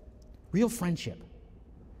 Real friendship.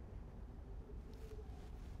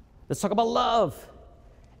 Let's talk about love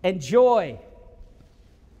and joy.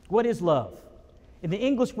 What is love? In the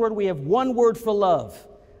English word, we have one word for love.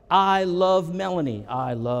 I love Melanie.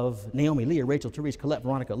 I love Naomi, Leah, Rachel, Therese, Colette,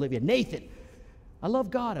 Veronica, Olivia, Nathan. I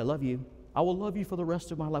love God. I love you. I will love you for the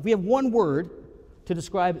rest of my life. We have one word to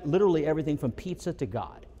describe literally everything from pizza to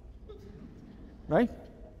God. Right?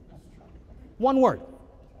 One word.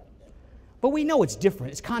 But we know it's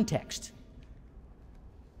different. It's context.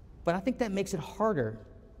 But I think that makes it harder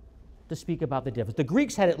to speak about the difference. The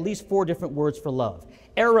Greeks had at least 4 different words for love.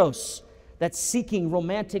 Eros, that's seeking,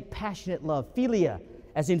 romantic, passionate love. Philia,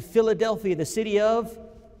 as in Philadelphia, the city of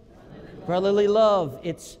brotherly love.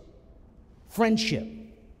 It's friendship.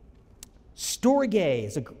 Storge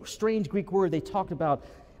is a strange Greek word. They talked about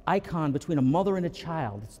icon between a mother and a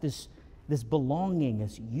child. It's this belonging,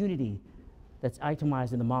 this unity that's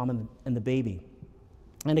itemized in the mom and the baby.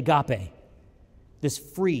 And agape, this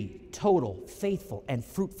free, total, faithful, and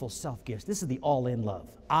fruitful self-gift. This is the all-in love.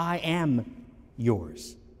 I am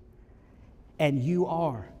yours, and you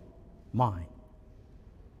are mine.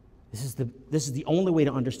 This is the only way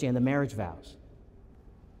to understand the marriage vows.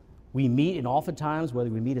 We meet, and oftentimes, whether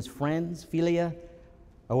we meet as friends, philia,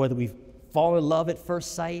 or whether we fall in love at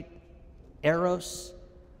first sight, eros,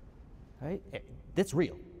 right? That's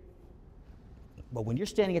real. But when you're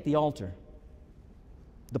standing at the altar,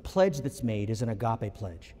 the pledge that's made is an agape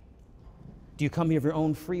pledge. Do you come here of your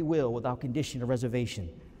own free will, without condition or reservation,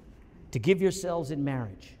 to give yourselves in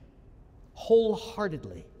marriage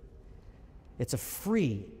wholeheartedly? It's a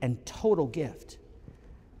free and total gift.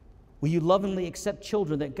 Will you lovingly accept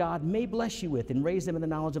children that God may bless you with and raise them in the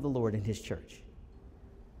knowledge of the Lord and His church?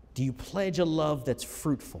 Do you pledge a love that's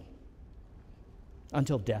fruitful?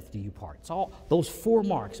 Until death do you part. It's all those four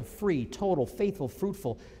marks of free, total, faithful,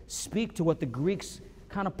 fruitful speak to what the Greeks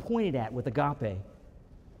kind of pointed at with agape.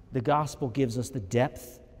 The gospel gives us the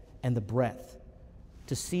depth and the breadth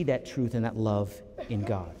to see that truth and that love in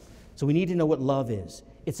God. So we need to know what love is.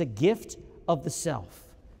 It's a gift of the self,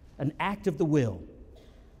 an act of the will.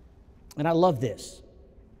 And I love this.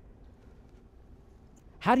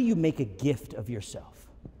 How do you make a gift of yourself?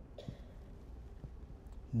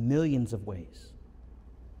 Millions of ways.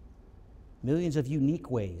 Millions of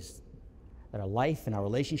unique ways that our life and our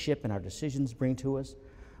relationship and our decisions bring to us.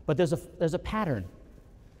 But there's a pattern.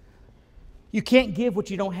 You can't give what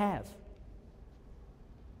you don't have.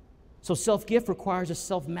 So self-gift requires a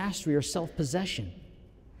self-mastery or self-possession.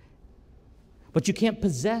 But you can't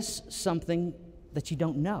possess something that you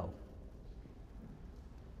don't know.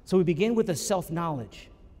 So we begin with a self-knowledge.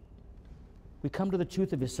 We come to the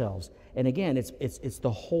truth of yourselves. And again, it's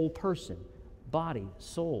the whole person. Body,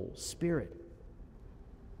 soul, spirit.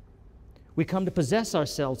 We come to possess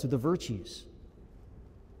ourselves through the virtues.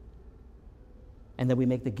 And then we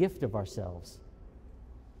make the gift of ourselves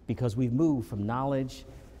because we've moved from knowledge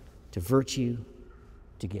to virtue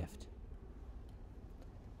to gift.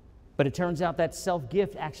 But it turns out that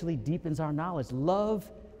self-gift actually deepens our knowledge. Love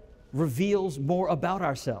reveals more about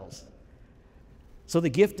ourselves. So the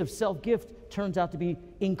gift of self-gift turns out to be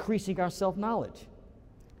increasing our self-knowledge,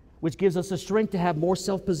 which gives us the strength to have more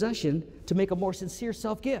self-possession to make a more sincere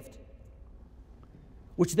self-gift,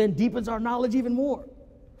 which then deepens our knowledge even more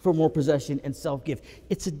for more possession and self-gift.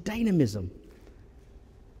 It's a dynamism.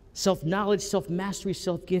 Self-knowledge, self-mastery,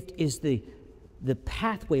 self-gift is the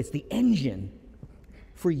pathway, it's the engine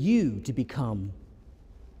for you to become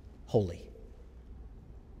holy.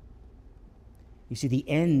 You see, the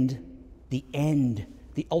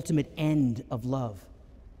ultimate end of love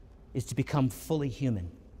is to become fully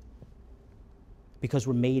human because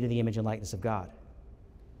we're made in the image and likeness of God.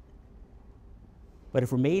 But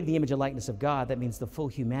if we're made in the image and likeness of God, that means the full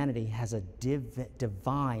humanity has a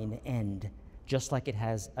divine end, just like it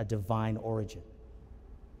has a divine origin.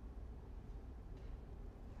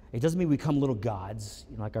 It doesn't mean we become little gods,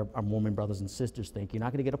 like our Mormon brothers and sisters think. You're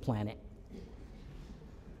not going to get a planet.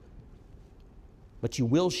 But you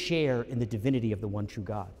will share in the divinity of the one true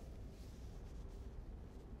God.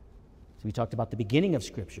 So we talked about the beginning of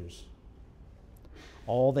Scriptures.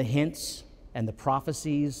 All the hints and the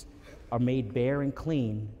prophecies are made bare and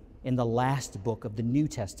clean in the last book of the New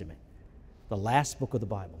Testament, the last book of the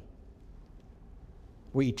Bible,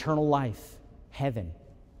 where eternal life, heaven,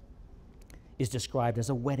 is described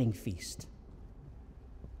as a wedding feast.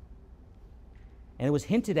 And it was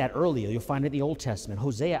hinted at earlier. You'll find it in the Old Testament.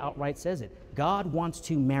 Hosea outright says it. God wants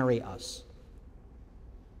to marry us.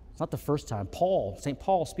 It's not the first time. St.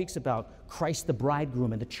 Paul speaks about Christ the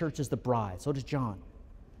bridegroom and the church as the bride. So does John.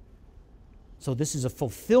 So this is a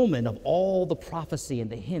fulfillment of all the prophecy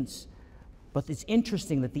and the hints. But it's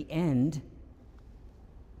interesting that the end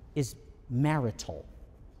is marital,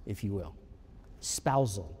 if you will,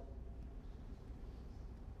 spousal.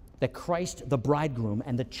 That Christ the bridegroom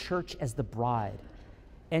and the church as the bride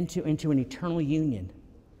enter into an eternal union,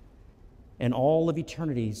 and all of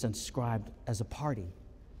eternity is inscribed as a party.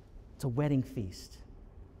 It's a wedding feast.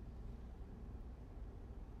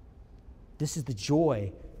 This is the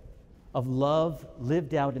joy of love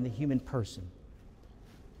lived out in the human person.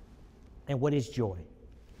 And what is joy?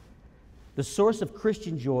 The source of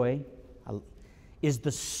Christian joy is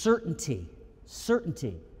the certainty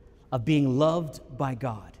of being loved by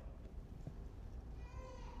God.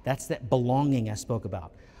 That's that belonging I spoke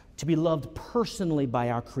about. To be loved personally by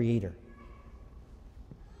our Creator.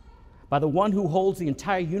 by the one who holds the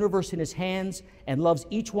entire universe in his hands and loves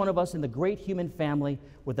each one of us in the great human family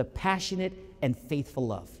with a passionate and faithful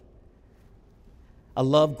love. A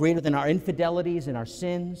love greater than our infidelities and our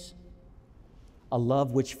sins, a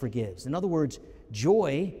love which forgives. In other words,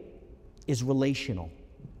 joy is relational.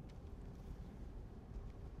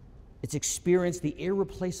 It's experienced the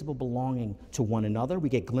irreplaceable belonging to one another. We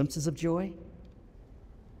get glimpses of joy.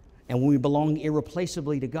 And when we belong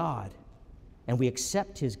irreplaceably to God and we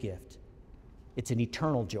accept his gift, it's an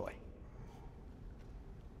eternal joy.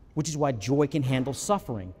 Which is why joy can handle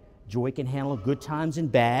suffering. Joy can handle good times and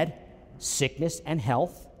bad, sickness and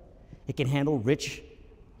health. It can handle rich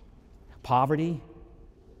poverty.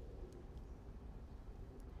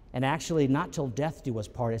 And actually, not till death do us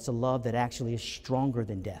part. It's a love that actually is stronger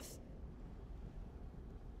than death.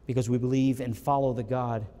 Because we believe and follow the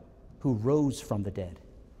God who rose from the dead.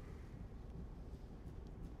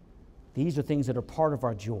 These are things that are part of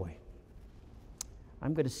our joy.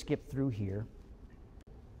 I'm going to skip through here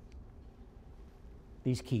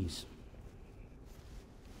these keys.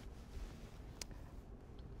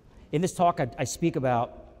 In this talk, I speak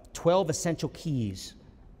about 12 essential keys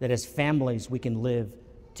that as families we can live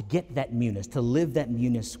to get that newness, to live that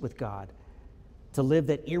newness with God, to live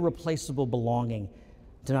that irreplaceable belonging,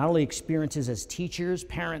 to not only experiences as teachers,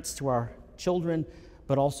 parents to our children,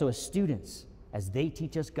 but also as students. As they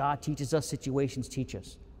teach us, God teaches us, situations teach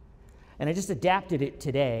us. And I just adapted it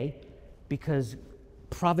today because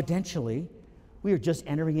providentially, we are just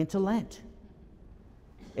entering into Lent.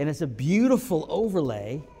 And it's a beautiful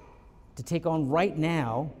overlay to take on right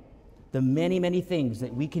now the many, many things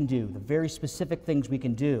that we can do, the very specific things we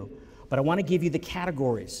can do. But I want to give you the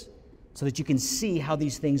categories so that you can see how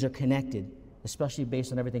these things are connected, especially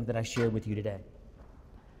based on everything that I shared with you today.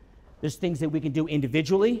 There's things that we can do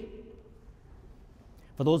individually.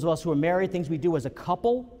 For those of us who are married, things we do as a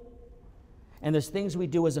couple, and there's things we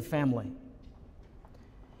do as a family.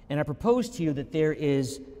 And I propose to you that there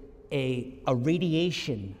is a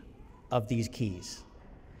radiation of these keys,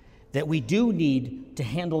 that we do need to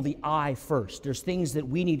handle the I first. There's things that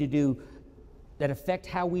we need to do that affect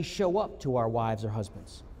how we show up to our wives or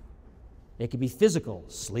husbands. It can be physical,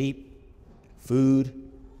 sleep,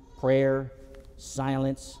 food, prayer,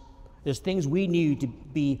 silence. There's things we need to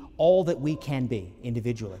be all that we can be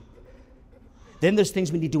individually. Then there's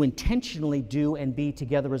things we need to intentionally do and be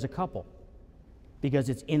together as a couple, because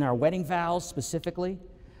it's in our wedding vows specifically,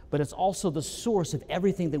 but it's also the source of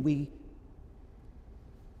everything that we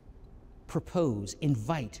propose,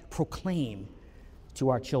 invite, proclaim to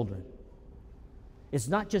our children. It's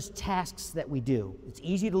not just tasks that we do. It's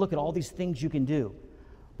easy to look at all these things you can do,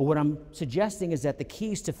 but what I'm suggesting is that the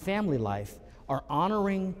keys to family life are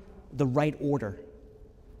honoring the right order.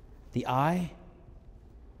 The I,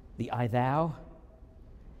 thou,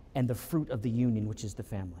 and the fruit of the union, which is the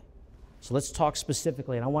family. So let's talk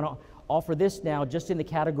specifically, and I want to offer this now just in the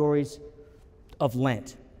categories of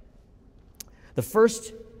Lent. The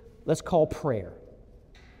first, let's call prayer.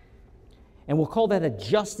 And we'll call that a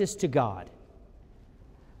justice to God.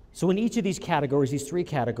 So in each of these categories, these three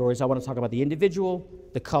categories, I want to talk about the individual,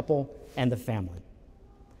 the couple, and the family.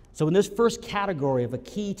 So in this first category of a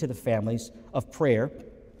key to the families of prayer,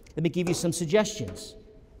 let me give you some suggestions.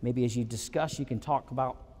 Maybe as you discuss, you can talk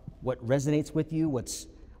about what resonates with you,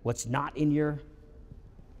 what's not in your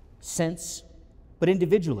sense, but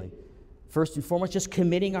individually. First and foremost, just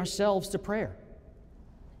committing ourselves to prayer,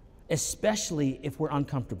 especially if we're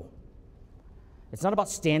uncomfortable. It's not about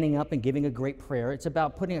standing up and giving a great prayer. It's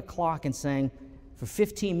about putting a clock and saying, for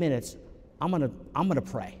 15 minutes, I'm gonna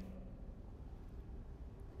pray.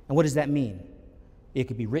 And what does that mean? It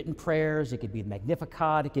could be written prayers, it could be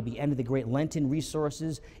Magnificat, it could be end of the great Lenten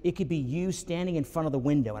resources, it could be you standing in front of the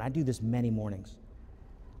window, and I do this many mornings.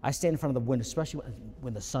 I stand in front of the window, especially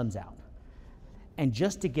when the sun's out. And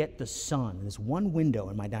just to get the sun, there's one window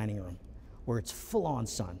in my dining room where it's full-on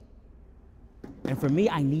sun. And for me,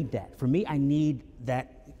 I need that. For me, I need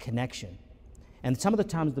that connection. And some of the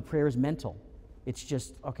times the prayer is mental. It's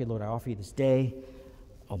just, okay, Lord, I offer you this day,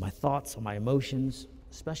 all my thoughts, all my emotions,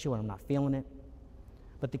 especially when I'm not feeling it.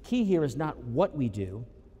 But the key here is not what we do.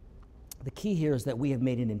 The key here is that we have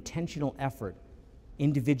made an intentional effort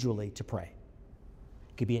individually to pray.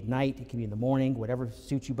 It could be at night, it could be in the morning, whatever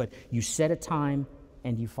suits you, but you set a time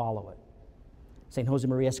and you follow it. St.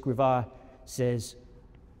 Josemaria Escrivá says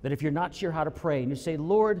that if you're not sure how to pray and you say,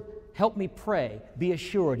 Lord, help me pray, be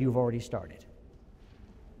assured you've already started.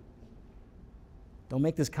 Don't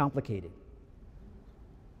make this complicated.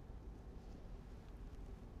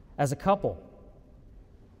 As a couple,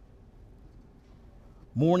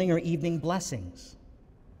 morning or evening blessings.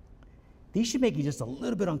 These should make you just a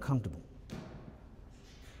little bit uncomfortable.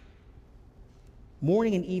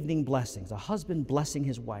 Morning and evening blessings, a husband blessing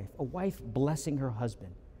his wife, a wife blessing her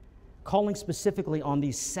husband, calling specifically on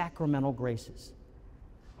these sacramental graces.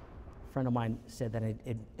 A friend of mine said that,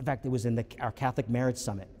 in fact, it was in our Catholic Marriage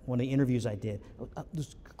Summit, one of the interviews I did.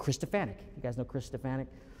 This Chris Stefanik. You guys know Chris Stefanik?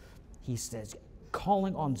 He says,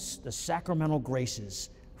 calling on the sacramental graces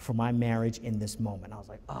for my marriage in this moment. I was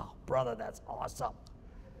like, oh, brother, that's awesome.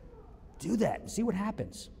 Do that and see what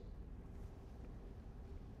happens.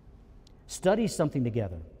 Study something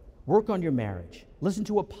together. Work on your marriage. Listen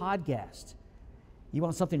to a podcast. You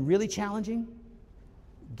want something really challenging?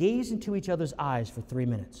 Gaze into each other's eyes for 3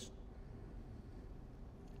 minutes.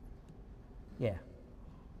 Yeah.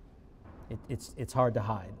 It's hard to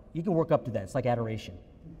hide. You can work up to that. It's like adoration.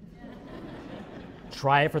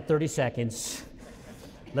 Try it for 30 seconds.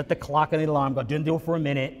 Let the clock and the alarm go. Then do it for a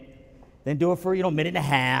minute. Then do it for, a minute and a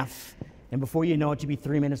half. And before you know it, you'll be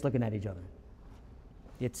 3 minutes looking at each other.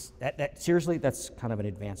 It's seriously, that's kind of an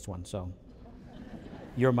advanced one, so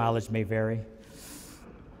your mileage may vary.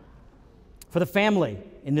 For the family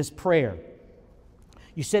in this prayer,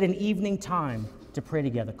 you set an evening time to pray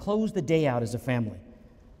together. Close the day out as a family.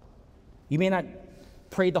 You may not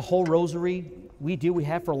pray the whole rosary. We do. We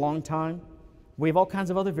have for a long time. We have all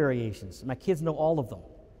kinds of other variations. My kids know all of them.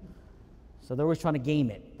 So they're always trying to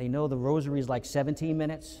game it. They know the rosary is like 17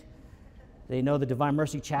 minutes. They know the Divine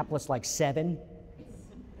Mercy Chaplet's like 7.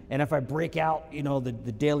 And if I break out,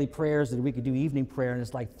 the daily prayers, that we could do evening prayer, and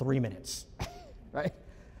it's like 3 minutes, right?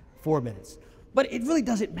 4 minutes. But it really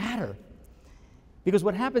doesn't matter. Because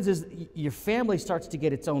what happens is your family starts to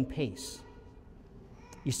get its own pace.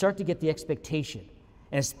 You start to get the expectation.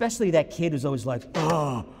 And especially that kid who's always like,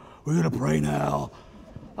 oh, we're going to pray now.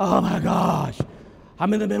 Oh my gosh,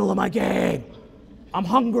 I'm in the middle of my game. I'm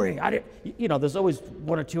hungry. There's always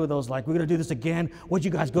one or two of those like, we're going to do this again. Would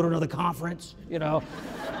you guys go to another conference? You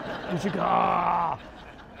should go,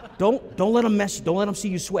 Don't let them mess. Don't let them see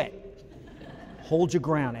you sweat. Hold your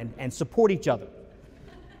ground and support each other,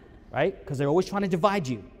 right? Because they're always trying to divide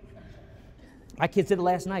you. My kids did it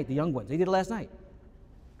last night, the young ones. They did it last night.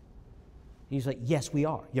 He's like, yes, we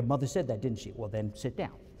are. Your mother said that, didn't she? Well, then sit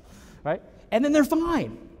down, right? And then they're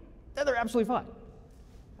fine. Then they're absolutely fine,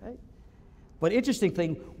 right? But interesting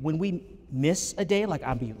thing, when we miss a day, like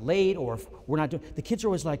I'll be late or if we're not doing, the kids are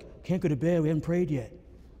always like, can't go to bed, we haven't prayed yet.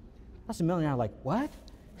 That's a million. I'm like, what?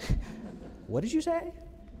 What did you say?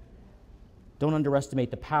 Don't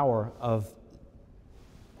underestimate the power of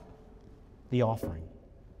the offering.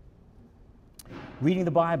 Reading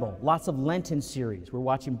the Bible, lots of Lenten series. We're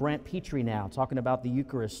watching Brant Petrie now talking about the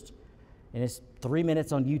Eucharist, and it's 3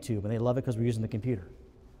 minutes on YouTube, and they love it because we're using the computer.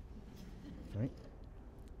 Right?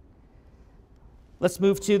 Let's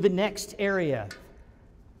move to the next area,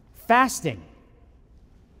 fasting.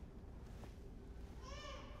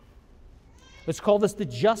 Let's call this the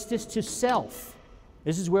justice to self.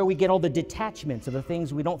 This is where we get all the detachments of the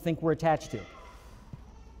things we don't think we're attached to.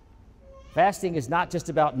 Fasting is not just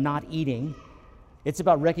about not eating. It's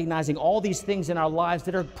about recognizing all these things in our lives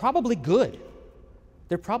that are probably good.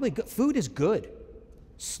 They're probably good. Food is good.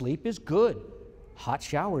 Sleep is good. Hot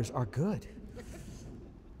showers are good.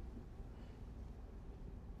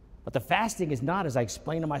 But the fasting is not, as I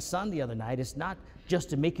explained to my son the other night, it's not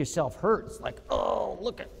just to make yourself hurt. It's like, oh,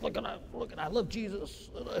 look at, I love Jesus.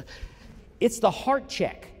 It's the heart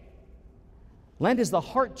check. Lent is the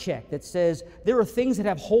heart check that says there are things that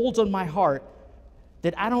have holds on my heart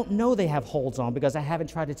that I don't know they have holds on because I haven't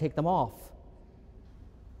tried to take them off.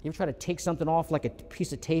 You ever try to take something off like a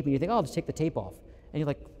piece of tape and you think, oh, I'll just take the tape off. And you're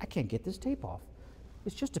like, I can't get this tape off.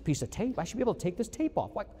 It's just a piece of tape. I should be able to take this tape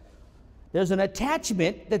off. What? There's an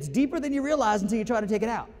attachment that's deeper than you realize until you try to take it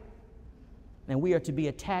out. And we are to be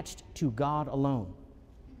attached to God alone.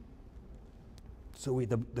 So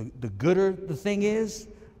the gooder the thing is,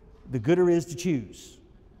 the gooder is to choose.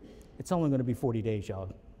 It's only going to be 40 days, y'all.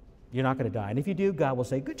 You're not going to die. And if you do, God will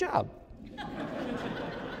say, good job.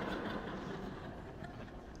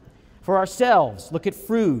 For ourselves, look at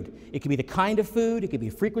food. It could be the kind of food. It could be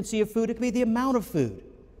a frequency of food. It could be the amount of food.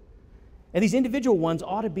 And these individual ones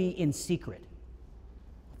ought to be in secret.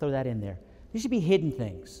 I'll throw that in there. These should be hidden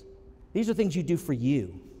things. These are things you do for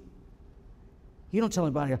you. You don't tell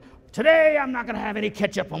anybody, today I'm not going to have any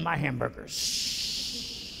ketchup on my hamburgers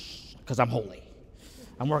because I'm holy.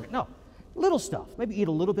 I'm working. No, little stuff. Maybe eat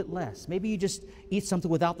a little bit less. Maybe you just eat something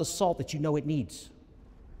without the salt that you know it needs.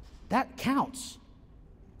 That counts.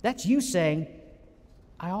 That's you saying,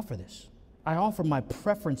 I offer this. I offer my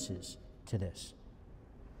preferences to this.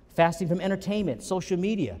 Fasting from entertainment, social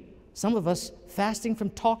media. Some of us fasting from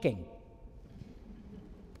talking.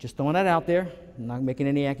 Just throwing that out there. I'm not making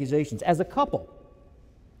any accusations. As a couple,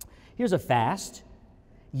 here's a fast: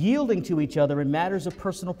 yielding to each other in matters of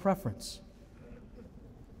personal preference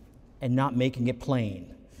and not making it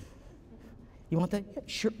plain. You want that? Yeah,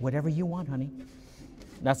 sure, whatever you want, honey.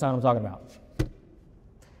 That's not what I'm talking about.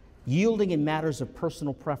 Yielding in matters of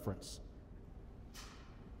personal preference.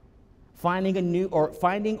 Finding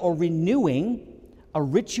or renewing a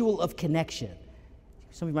ritual of connection.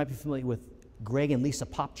 Some of you might be familiar with Greg and Lisa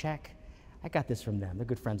Popchak. I got this from them. They're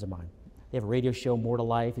good friends of mine. They have a radio show, More to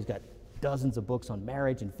Life. He's got dozens of books on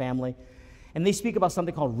marriage and family. And they speak about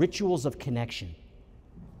something called rituals of connection.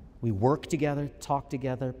 We work together, talk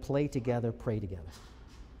together, play together, pray together.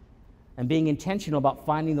 And being intentional about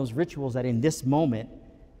finding those rituals that in this moment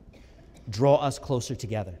draw us closer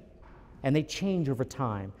together. And they change over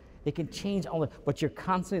time. They can change but you're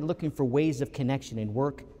constantly looking for ways of connection in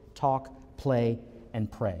work, talk, play,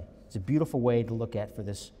 and pray. It's a beautiful way to look at for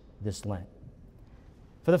this Lent.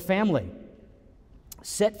 For the family,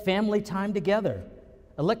 set family time together.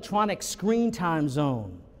 Electronic screen time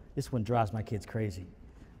zone. This one drives my kids crazy.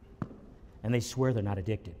 And they swear they're not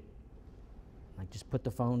addicted. Like, just put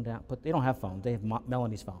the phone down. They don't have phones. They have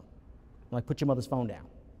Melanie's phone. I'm like, put your mother's phone down.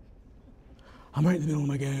 I'm right in the middle of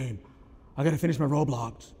my game. I got to finish my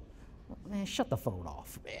Roblox. Man, shut the phone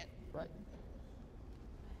off, man. Right?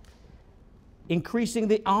 Increasing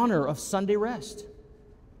the honor of Sunday rest.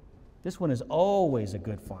 This one is always a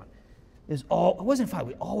good fun. It wasn't fun.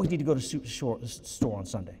 We always need to go to the store on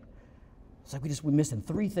Sunday. It's like we're missing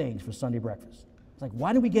 3 things for Sunday breakfast. It's like,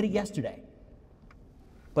 why didn't we get it yesterday?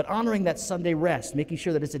 But honoring that Sunday rest, making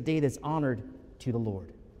sure that it's a day that's honored to the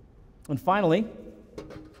Lord. And finally,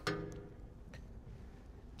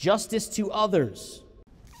 justice to others.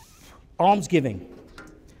 Almsgiving.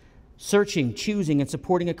 Searching, choosing, and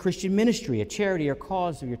supporting a Christian ministry, a charity, or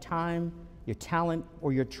cause of your time, your talent,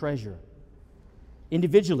 or your treasure.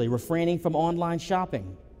 Individually, refraining from online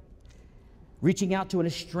shopping. Reaching out to an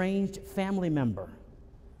estranged family member.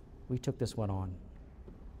 We took this one on.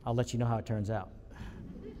 I'll let you know how it turns out.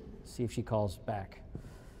 See if she calls back.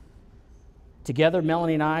 Together,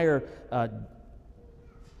 Melanie and I are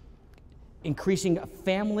increasing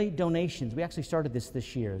family donations. We actually started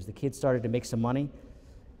this year as the kids started to make some money,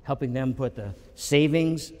 helping them put the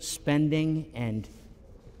savings, spending, and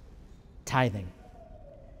tithing.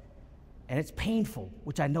 And it's painful,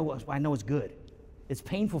 which I know is good. It's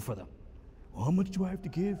painful for them. Well, how much do I have to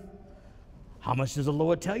give? How much does the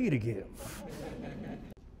Lord tell you to give?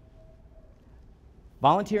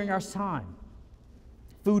 Volunteering our time.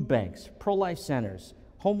 Food banks, pro-life centers,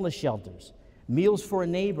 homeless shelters, meals for a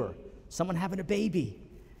neighbor, someone having a baby,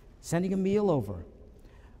 sending a meal over,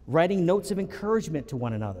 writing notes of encouragement to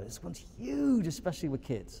one another. This one's huge, especially with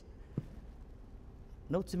kids.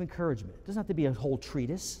 Notes of encouragement. It doesn't have to be a whole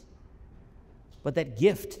treatise, but that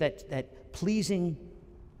gift, that pleasing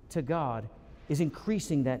to God, is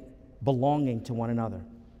increasing that belonging to one another.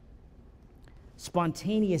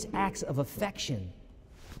 Spontaneous acts of affection.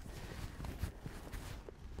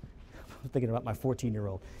 I'm thinking about my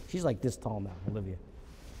 14-year-old. She's like this tall now, Olivia.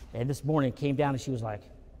 And this morning came down and she was like,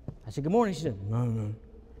 I said, good morning. She said, no.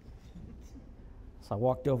 So I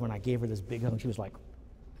walked over and I gave her this big hug. She was like,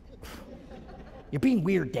 you're being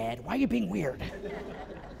weird, Dad. Why are you being weird?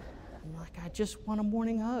 I'm like, I just want a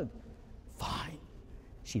morning hug. Fine.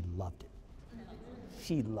 She loved it.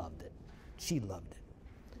 She loved it. She loved it.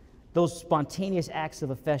 Those spontaneous acts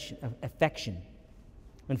of affection.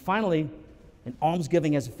 And finally, an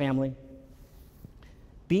almsgiving as a family.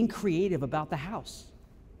 Being creative about the house.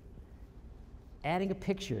 Adding a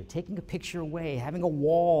picture, taking a picture away, having a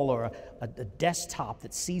wall or a desktop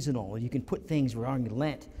that's seasonal. You can put things regarding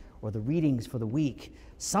Lent or the readings for the week.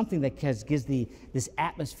 Something that gives this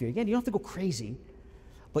atmosphere. Again, you don't have to go crazy,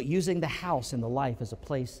 but using the house and the life as a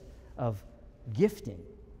place of gifting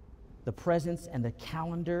the presence and the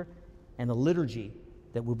calendar and the liturgy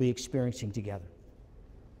that we'll be experiencing together.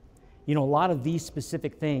 You know, a lot of these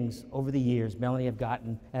specific things over the years, Melanie I've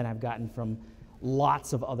gotten from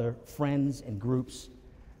lots of other friends and groups,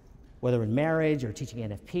 whether in marriage or teaching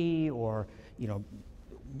NFP or, you know,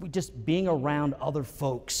 just being around other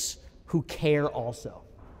folks who care also.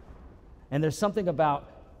 And there's something about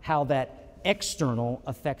how that external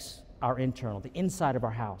affects our internal, the inside of our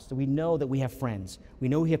house. So we know that we have friends. We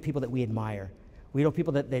know we have people that we admire. We know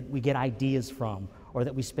people that we get ideas from or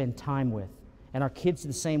that we spend time with. And our kids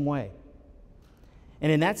the same way. And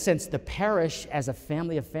in that sense, the parish as a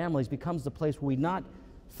family of families becomes the place where we not,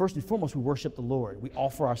 first and foremost, we worship the Lord. We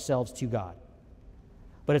offer ourselves to God.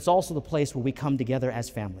 But it's also the place where we come together as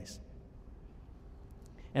families.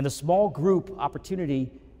 And the small group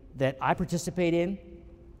opportunity that I participate in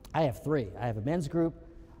I have three. I have a men's group,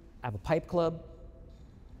 I have a pipe club,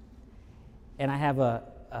 and I have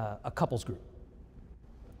a couples group.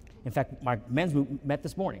 In fact, my men's group met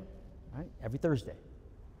this morning, right, every Thursday.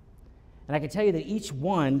 And I can tell you that each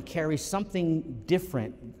one carries something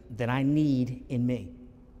different that I need in me.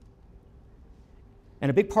 And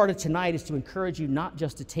a big part of tonight is to encourage you not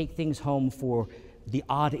just to take things home for the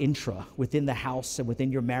odd intra within the house and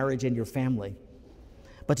within your marriage and your family,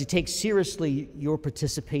 but to take seriously your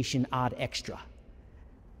participation ad extra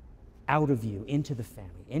out of you into the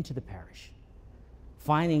family, into the parish.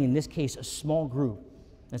 Finding, in this case, a small group.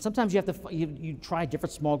 And sometimes you have to you try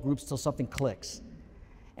different small groups till something clicks.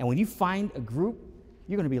 And when you find a group,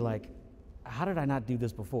 you're going to be like, how did I not do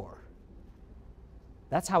this before?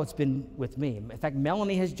 That's how it's been with me. In fact,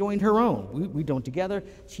 Melanie has joined her own. We don't together.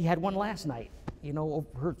 She had one last night. You know,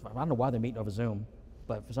 I don't know why they're meeting over Zoom,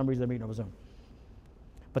 but for some reason they're meeting over Zoom.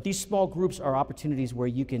 But these small groups are opportunities where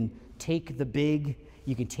you can take the big,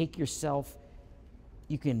 you can take yourself,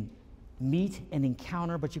 you can meet and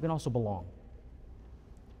encounter, but you can also belong.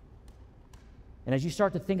 And as you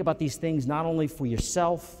start to think about these things, not only for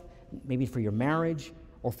yourself, maybe for your marriage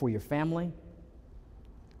or for your family,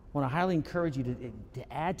 I want to highly encourage you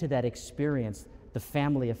to add to that experience the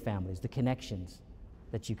family of families, the connections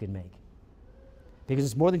that you can make. Because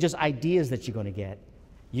it's more than just ideas that you're going to get.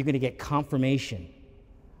 You're going to get confirmation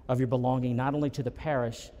of your belonging not only to the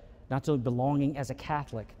parish, not only belonging as a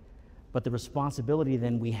Catholic, but the responsibility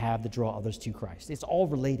then we have to draw others to Christ. It's all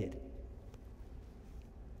related.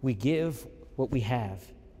 We give what we have,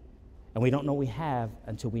 and we don't know we have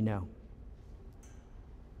until we know.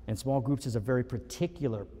 And small groups is a very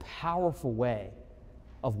particular, powerful way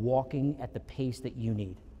of walking at the pace that you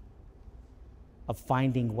need, of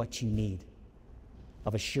finding what you need,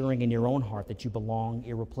 of assuring in your own heart that you belong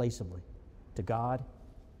irreplaceably to God,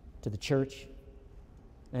 to the church,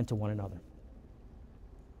 and to one another.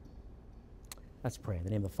 Let's pray. In the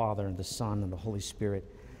name of the Father, and the Son, and the Holy Spirit.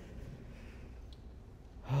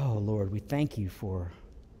 Oh, Lord, we thank you for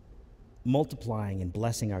multiplying and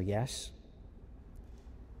blessing our yes,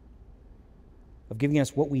 of giving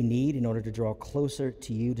us what we need in order to draw closer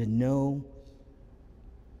to you, to know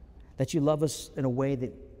that you love us in a way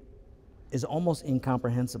that is almost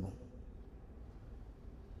incomprehensible,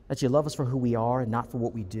 that you love us for who we are and not for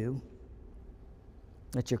what we do,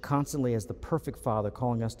 that you're constantly, as the perfect Father,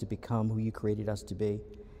 calling us to become who you created us to be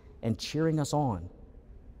and cheering us on,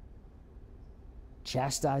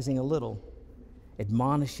 chastising a little,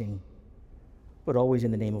 admonishing, but always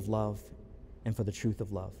in the name of love and for the truth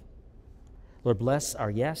of love. Lord, bless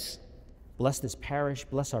our yes, bless this parish,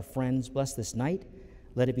 bless our friends, bless this night.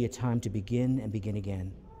 Let it be a time to begin and begin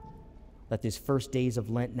again. Let these first days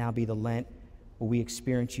of Lent now be the Lent where we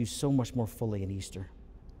experience you so much more fully in Easter,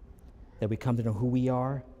 that we come to know who we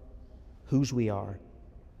are, whose we are,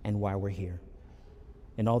 and why we're here.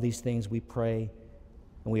 In all these things we pray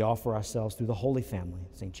and we offer ourselves through the Holy Family,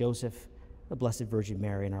 St. Joseph, the Blessed Virgin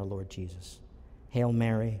Mary, and our Lord Jesus. Hail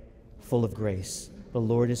Mary, full of grace, the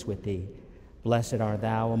Lord is with thee. Blessed art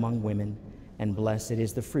thou among women, and blessed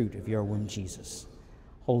is the fruit of your womb, Jesus.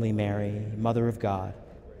 Holy Mary, Mother of God,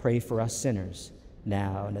 pray for us sinners,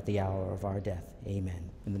 now and at the hour of our death.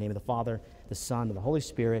 Amen. In the name of the Father, the Son, and the Holy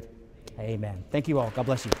Spirit, amen. Thank you all. God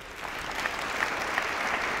bless you.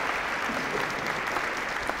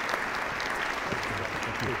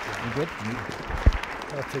 You good?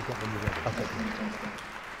 I'll take that when you're ready. Okay.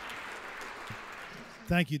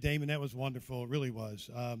 Thank you, Damon. That was wonderful. It really was.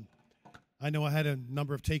 I know I had a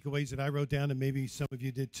number of takeaways that I wrote down, and maybe some of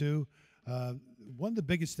you did too. One of the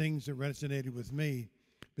biggest things that resonated with me,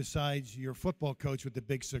 besides your football coach with the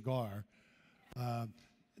big cigar, I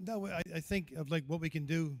think of like what we can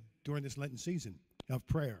do during this Lenten season of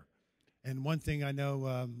prayer. And one thing I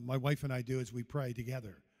know my wife and I do is we pray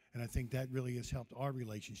together. And I think that really has helped our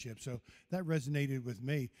relationship. So that resonated with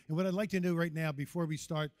me. And what I'd like to do right now before we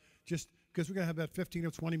start, just because we're going to have about 15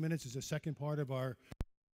 or 20 minutes as the second part of our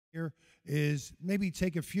here, is maybe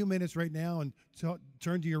take a few minutes right now and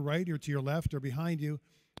turn to your right or to your left or behind you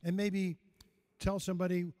and maybe tell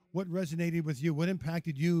somebody what resonated with you, what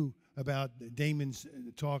impacted you about Damon's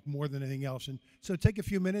talk more than anything else. And so take a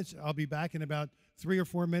few minutes. I'll be back in about 3 or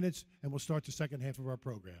 4 minutes, and we'll start the second half of our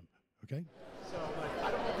program. Okay? So, I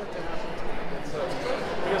don't want that to happen. So,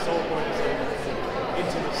 I guess the whole point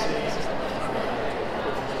is intimacy.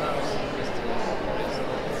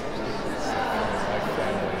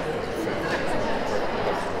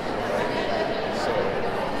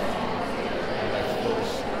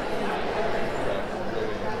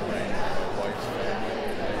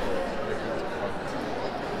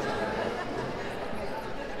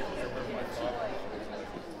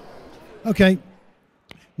 Okay.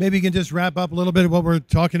 Maybe you can just wrap up a little bit of what we're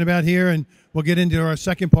talking about here, and we'll get into our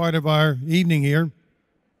second part of our evening here.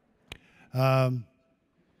 The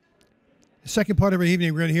second part of our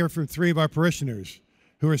evening, we're going to hear from three of our parishioners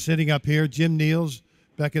who are sitting up here: Jim Niels,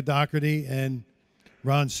 Becca Doherty, and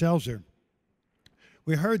Ron Selzer.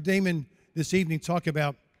 We heard Damon this evening talk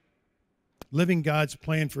about living God's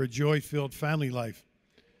plan for a joy-filled family life,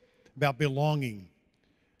 about belonging.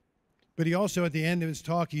 But he also, at the end of his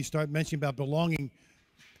talk, he started mentioning about belonging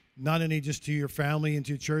not only just to your family and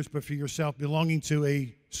to your church, but for yourself, belonging to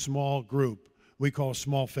a small group we call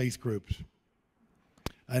small faith groups,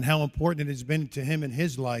 and how important it has been to him in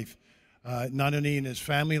his life, not only in his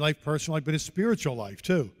family life, personal life, but his spiritual life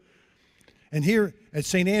too. And here at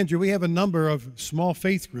St. Andrew, we have a number of small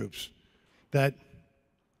faith groups that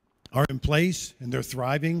are in place, and they're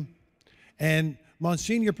thriving. And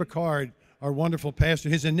Monsignor Picard, our wonderful pastor,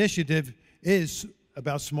 his initiative is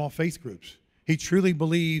about small faith groups. He truly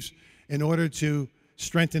believes in order to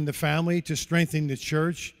strengthen the family, to strengthen the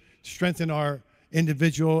church, strengthen our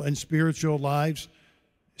individual and spiritual lives,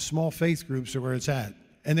 small faith groups are where it's at.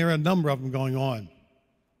 And there are a number of them going on.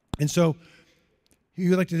 And so he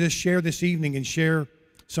would like to just share this evening and share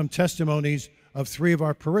some testimonies of three of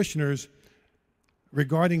our parishioners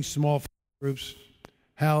regarding small faith groups,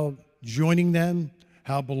 how joining them,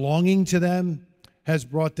 how belonging to them has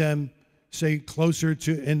brought them, say, closer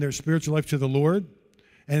to in their spiritual life to the Lord.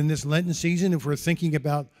 And in this Lenten season, if we're thinking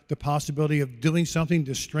about the possibility of doing something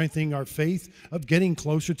to strengthen our faith, of getting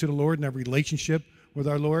closer to the Lord and our relationship with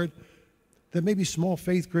our Lord, that maybe small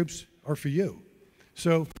faith groups are for you.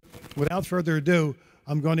 So without further ado,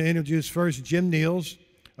 I'm going to introduce first Jim Niels,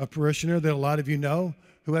 a parishioner that a lot of you know,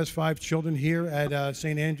 who has 5 children here at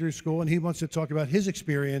St. Andrew's School, and he wants to talk about his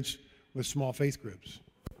experience with small faith groups.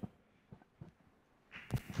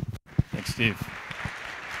 Thanks, Steve.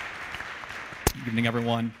 Good evening,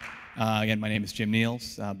 everyone. Again, my name is Jim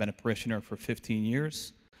Niels. I've been a parishioner for 15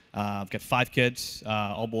 years. I've got 5 kids,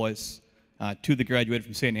 all boys, 2 that graduated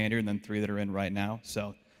from St. Andrew, and then 3 that are in right now.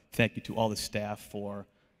 So thank you to all the staff for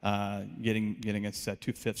getting us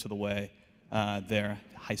 2/5 of the way there,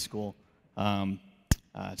 high school.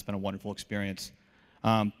 It's been a wonderful experience.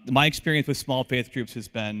 My experience with small faith groups has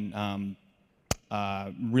been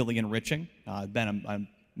really enriching. I've been a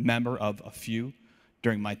member of a few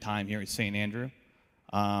during my time here at St. Andrew.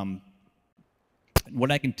 What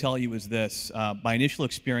I can tell you is this. My initial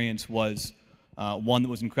experience was one that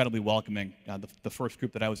was incredibly welcoming. The first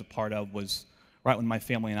group that I was a part of was right when my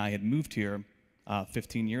family and I had moved here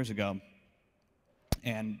 15 years ago.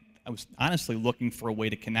 And I was honestly looking for a way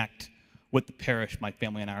to connect with the parish. My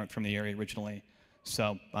family and I aren't from the area originally.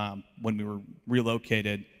 So when we were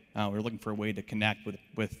relocated, we were looking for a way to connect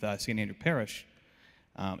with St. Andrew Parish.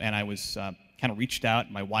 And I was kind of reached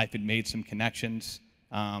out. My wife had made some connections.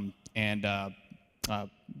 And a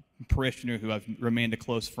parishioner who I've remained a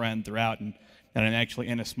close friend throughout, and I'm actually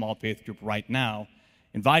in a small faith group right now,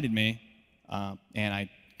 invited me. And I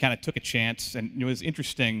kind of took a chance. And it was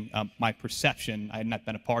interesting, my perception, I had not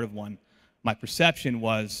been a part of one. My perception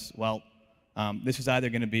was, well, this is either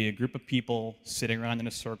going to be a group of people sitting around in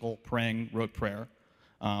a circle praying rote prayer,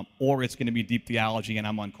 or it's going to be deep theology and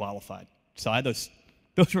I'm unqualified. So I had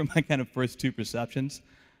those were my kind of first 2 perceptions.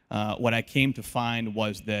 What I came to find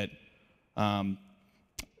was that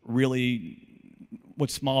really what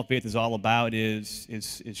small faith is all about is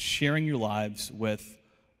sharing your lives with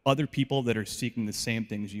other people that are seeking the same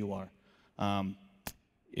things you are.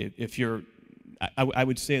 If you're, I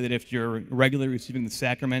would say that if you're regularly receiving the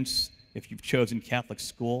sacraments, if you've chosen Catholic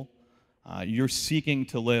school, you're seeking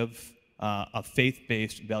to live a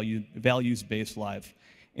faith-based, values-based life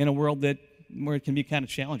in a world where it can be kind of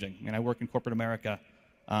challenging. I mean, I work in corporate America,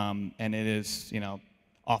 and it is,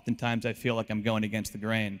 oftentimes I feel like I'm going against the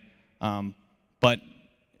grain. But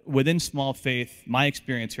within small faith, my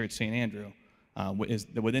experience here at St. Andrew is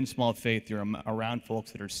that within small faith, you're around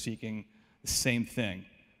folks that are seeking the same thing.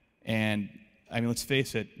 And I mean, let's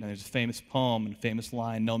face it, there's a famous poem and a famous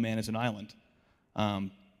line, "No man is an island."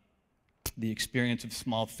 The experience of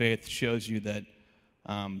small faith shows you that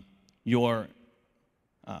you're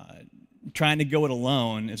trying to go it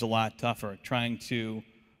alone is a lot tougher. Trying to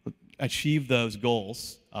achieve those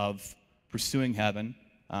goals of pursuing heaven,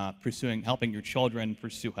 helping your children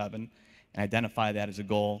pursue heaven, and identify that as a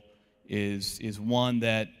goal is one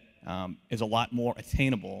that is a lot more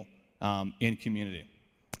attainable in community.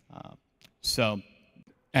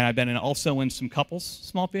 And I've been also in some couples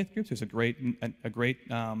small faith groups. There's a great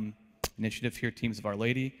initiative here, Teams of Our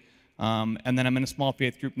Lady. And then I'm in a small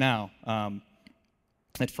faith group now.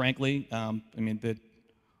 That frankly, I mean, the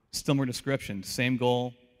similar description, same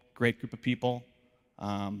goal, great group of people,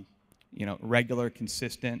 regular,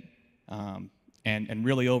 consistent, and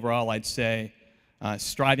really overall, I'd say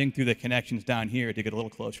striving through the connections down here to get a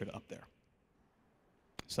little closer to up there.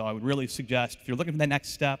 So I would really suggest, if you're looking for the next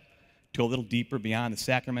step, to go a little deeper beyond the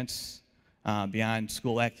sacraments, beyond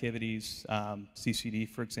school activities, CCD,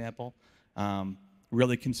 for example.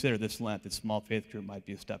 Really consider this Lent that small faith group might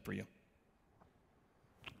be a step for you.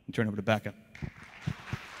 I'll turn it over to Becca.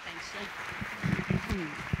 Thanks, Jim.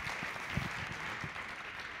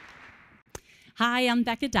 Hi, I'm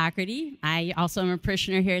Becca Doherty. I also am a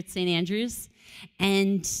parishioner here at St. Andrews.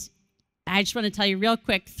 And I just want to tell you real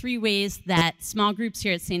quick 3 ways that small groups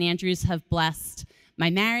here at St. Andrews have blessed my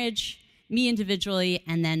marriage, me individually,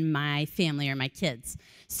 and then my family or my kids.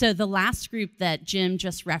 So the last group that Jim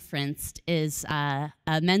just referenced is a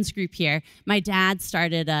men's group here. My dad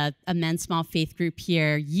started a men's small faith group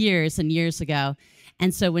here years and years ago.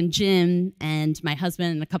 And so when Jim and my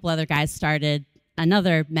husband and a couple other guys started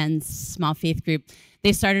another men's small faith group,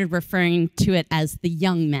 they started referring to it as the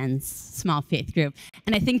young men's small faith group.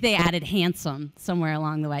 And I think they added handsome somewhere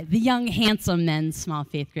along the way, the young handsome men's small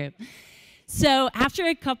faith group. So after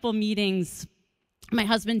a couple meetings, my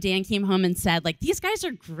husband Dan came home and said, like, these guys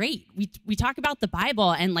are great. We talk about the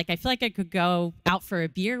Bible, and like I feel like I could go out for a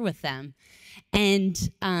beer with them. And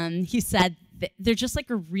he said they're just like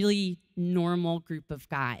a really normal group of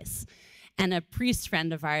guys. And a priest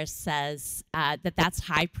friend of ours says that that's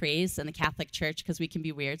high praise in the Catholic Church because we can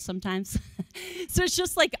be weird sometimes. So it's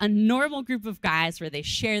just like a normal group of guys where they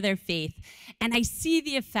share their faith. And I see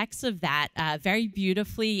the effects of that very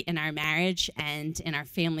beautifully in our marriage and in our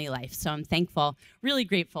family life. So I'm thankful, really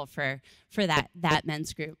grateful for that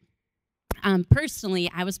men's group. Personally,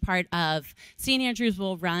 I was part of, St. Andrews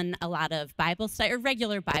will run a lot of Bible study, or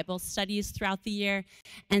regular Bible studies throughout the year.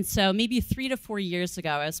 And so maybe 3 to 4 years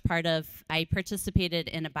ago, I participated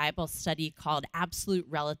in a Bible study called Absolute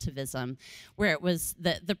Relativism, where it was,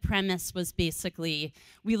 the premise was basically,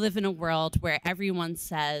 we live in a world where everyone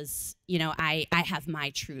says, I have my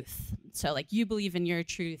truth. So like, you believe in your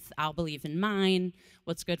truth, I'll believe in mine.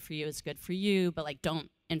 What's good for you is good for you, but like, don't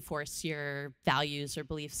enforce your values or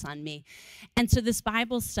beliefs on me. And so this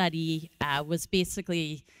Bible study was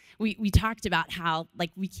basically, we talked about how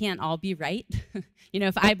like we can't all be right.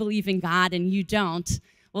 If I believe in God and you don't,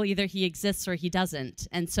 well, either he exists or he doesn't.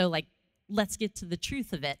 And so like, let's get to the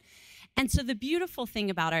truth of it. And so the beautiful thing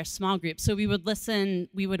about our small group, so we would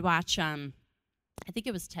watch, I think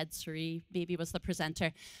it was Ted Suri, maybe was the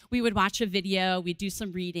presenter. We would watch a video, we'd do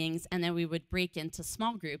some readings, and then we would break into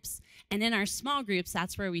small groups. And in our small groups,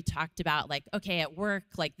 that's where we talked about like, okay, at work,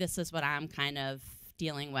 like this is what I'm kind of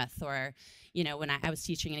dealing with, or, when I was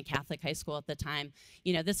teaching in a Catholic high school at the time,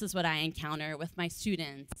 this is what I encounter with my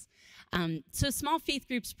students. So small faith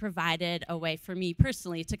groups provided a way for me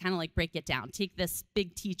personally to kind of like break it down, take this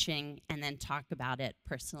big teaching and then talk about it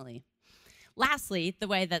personally. Lastly, the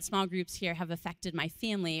way that small groups here have affected my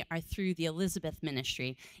family are through the Elizabeth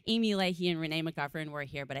ministry. Amy Leahy and Renee McGovern were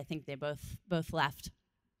here, but I think they both left.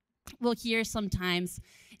 We'll hear sometimes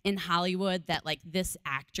in Hollywood that like this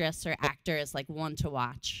actress or actor is like one to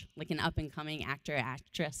watch, like an up-and-coming actor or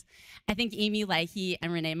actress. I think Amy Leahy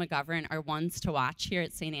and Renee McGovern are ones to watch here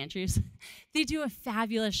at St. Andrews. They do a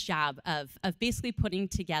fabulous job of basically putting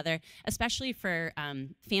together, especially for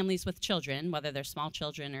families with children, whether they're small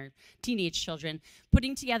children or teenage children,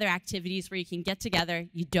 putting together activities where you can get together,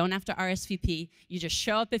 you don't have to RSVP, you just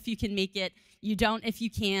show up if you can make it, you don't if you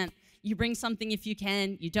can't, you bring something if you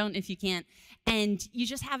can, you don't if you can't, and you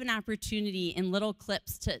just have an opportunity in little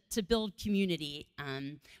clips to build community.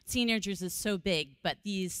 St. Andrews is so big, but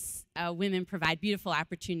these women provide beautiful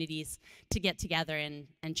opportunities to get together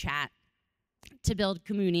and chat, to build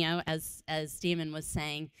communio, as Damon was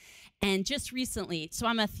saying. And just recently, so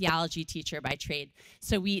I'm a theology teacher by trade,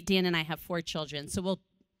 so Dan and I have 4 children, so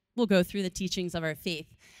we'll go through the teachings of our faith.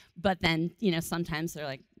 But then, sometimes they're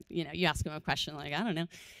like, you ask them a question like, I don't know.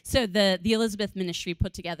 So the Elizabeth ministry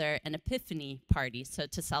put together an Epiphany party, so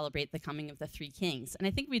to celebrate the coming of the 3 kings. And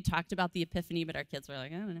I think we talked about the Epiphany, but our kids were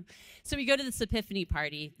like, I don't know. So we go to this Epiphany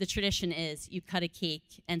party. The tradition is you cut a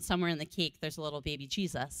cake, and somewhere in the cake there's a little baby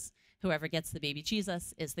Jesus. Whoever gets the baby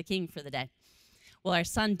Jesus is the king for the day. Well, our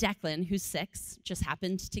son Declan, who's 6, just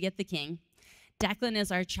happened to get the king. Declan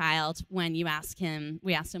is our child. When we asked him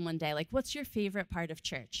one day, like, what's your favorite part of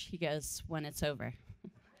church? He goes, when it's over.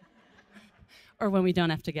 Or when we don't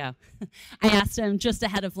have to go. I asked him just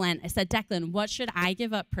ahead of Lent, I said, Declan, what should I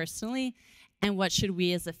give up personally, and what should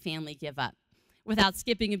we as a family give up? Without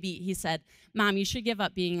skipping a beat, he said, Mom, you should give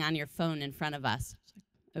up being on your phone in front of us.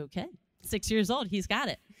 I was like, okay. 6 years old, he's got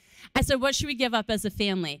it. I said, what should we give up as a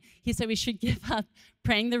family? He said, we should give up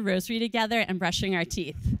praying the rosary together and brushing our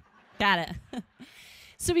teeth. Got it.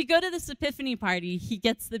 So we go to this epiphany party. He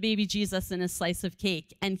gets the baby Jesus in a slice of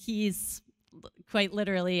cake, and he's quite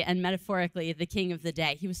literally and metaphorically the king of the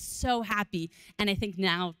day. He was so happy, and I think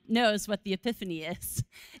now knows what the epiphany is,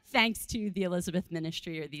 thanks to the Elizabeth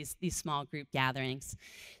ministry or these small group gatherings.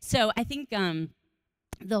 So I think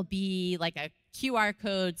there'll be like a QR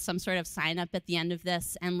code, some sort of sign up at the end of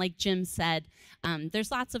this. And like Jim said,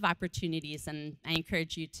 there's lots of opportunities, and I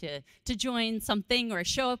encourage you to join something or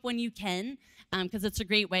show up when you can, because it's a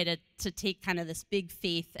great way to take kind of this big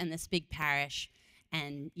faith and this big parish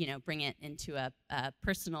and, you know, bring it into a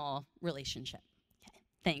personal relationship. Okay,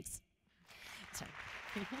 thanks. Sorry.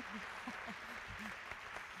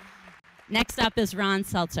 Next up is Ron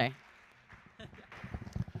Seltzer.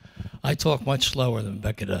 I talk much slower than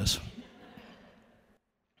Becca does.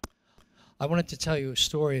 I wanted to tell you a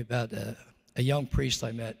story about a young priest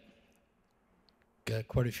I met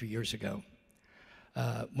quite a few years ago.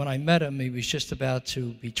 When I met him, he was just about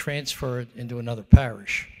to be transferred into another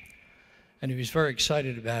parish, and he was very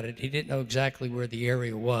excited about it. He didn't know exactly where the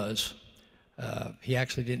area was. He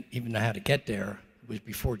actually didn't even know how to get there. It was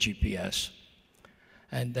before GPS.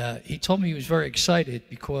 And he told me he was very excited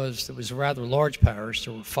because it was a rather large parish.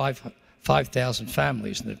 There were 5,000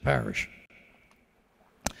 families in the parish.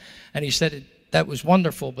 And he said that was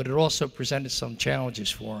wonderful, but it also presented some challenges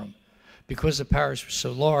for him. Because the parish was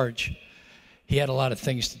so large, he had a lot of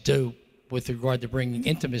things to do with regard to bringing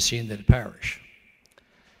intimacy into the parish.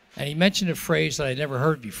 And he mentioned a phrase that I'd never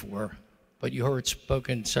heard before, but you heard it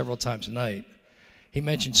spoken several times a night. He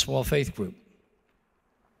mentioned small faith group.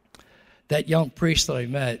 That young priest that I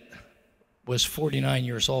met was 49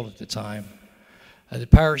 years old at the time. The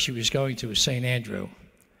parish he was going to was St. Andrew,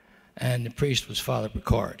 and the priest was Father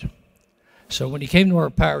Picard. So when he came to our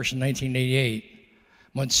parish in 1988,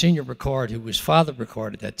 Monsignor Picard, who was Father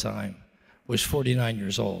Picard at that time, was 49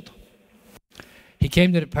 years old. He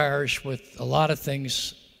came to the parish with a lot of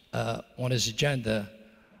things on his agenda.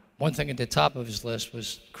 One thing at the top of his list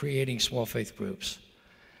was creating small faith groups.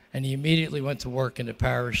 And he immediately went to work in the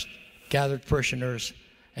parish, gathered parishioners,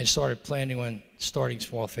 and started planning on starting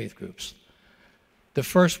small faith groups. The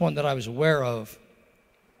first one that I was aware of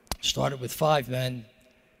started with 5 men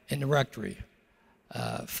in the rectory.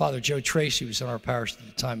 Father Joe Tracy was in our parish at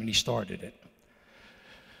the time, and he started it.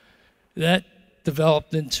 That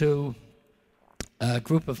developed into a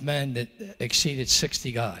group of men that exceeded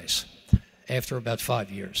 60 guys after about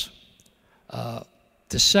 5 years.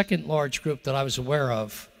 The second large group that I was aware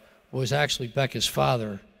of was actually Becca's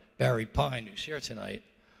father, Barry Pine, who's here tonight,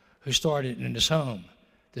 who started in his home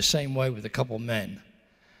the same way with a couple men.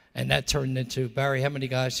 And that turned into, Barry, how many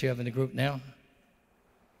guys do you have in the group now?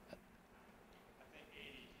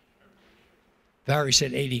 Barry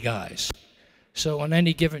said 80 guys. So on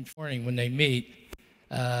any given morning when they meet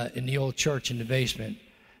in the old church in the basement,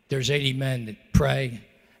 there's 80 men that pray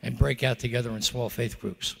and break out together in small faith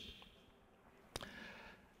groups.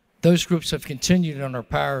 Those groups have continued on our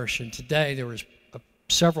parish, and today there is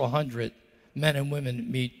several hundred men and women that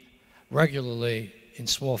meet regularly in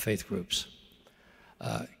small faith groups.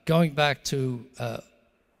 Going back to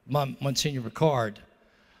Monsignor Ricard,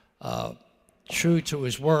 true to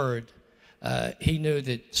his word, he knew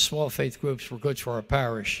that small faith groups were good for our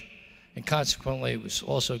parish, and consequently it was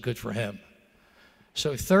also good for him.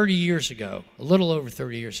 So 30 years ago, a little over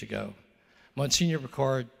 30 years ago, Monsignor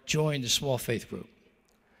Ricard joined the small faith group.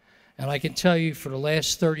 And I can tell you for the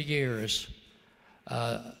last 30 years,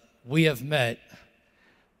 we have met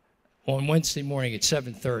on Wednesday morning at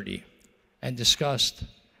 7:30 and discussed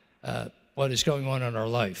what is going on in our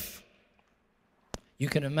life. You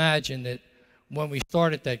can imagine that when we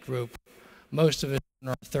started that group, most of us in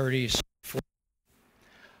our 30s,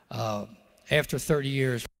 40s. After 30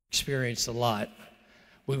 years, we experienced a lot.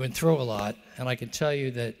 We went through a lot, and I can tell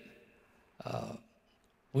you that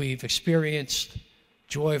we've experienced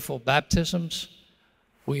joyful baptisms,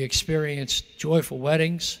 we experienced joyful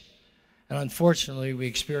weddings, and unfortunately, we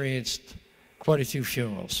experienced quite a few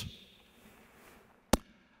funerals.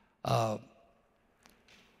 I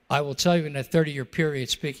will tell you in that 30-year period,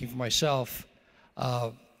 speaking for myself,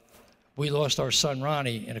 we lost our son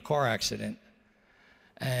Ronnie in a car accident.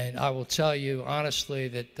 And I will tell you honestly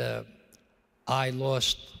that I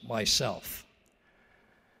lost myself.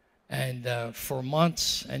 And for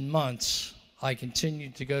months and months, I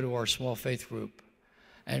continued to go to our small faith group.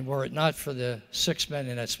 And were it not for the 6 men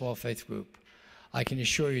in that small faith group, I can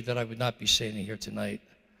assure you that I would not be standing here tonight.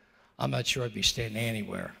 I'm not sure I'd be standing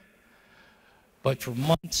anywhere. But for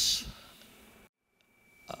months,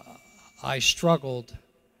 I struggled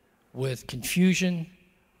with confusion,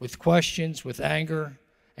 with questions, with anger,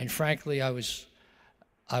 and frankly, I was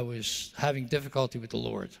having difficulty with the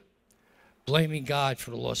Lord, blaming God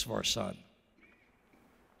for the loss of our son.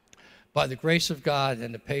 By the grace of God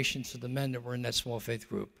and the patience of the men that were in that small faith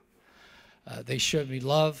group, they showed me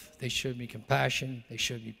love, they showed me compassion, they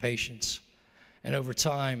showed me patience. And over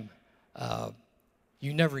time,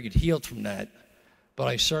 you never get healed from that, but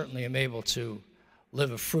I certainly am able to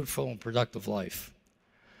live a fruitful and productive life.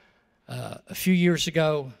 A few years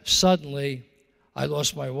ago, suddenly, I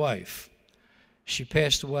lost my wife. She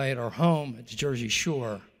passed away at our home at the Jersey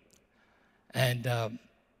Shore. And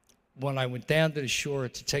when I went down to the shore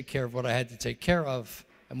to take care of what I had to take care of,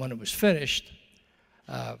 and when it was finished,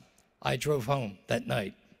 I drove home that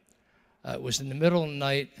night. It was in the middle of the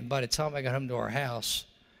night, and by the time I got home to our house,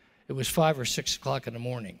 it was 5 or 6 o'clock in the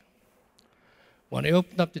morning. When I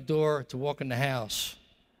opened up the door to walk in the house,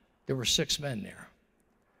 there were 6 men there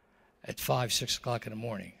at 5, 6 o'clock in the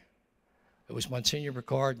morning. It was Monsignor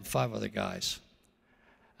Ricard and 5 other guys.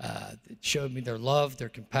 It showed me their love, their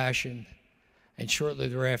compassion, and shortly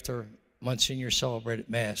thereafter, Monsignor celebrated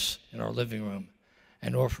Mass in our living room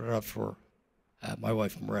and offered it up for my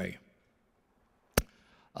wife, Marie.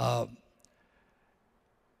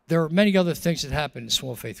 There are many other things that happen in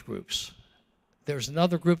small faith groups. There's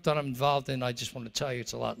another group that I'm involved in. I just want to tell you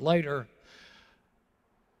it's a lot lighter,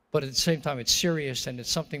 but at the same time it's serious and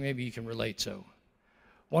it's something maybe you can relate to.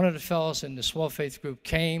 One of the fellows in the small faith group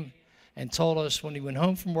came and told us when he went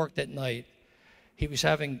home from work that night, he was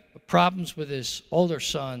having problems with his older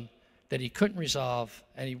son that he couldn't resolve,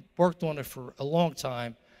 and he worked on it for a long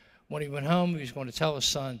time. When he went home, he was going to tell his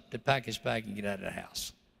son to pack his bag and get out of the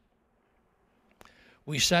house.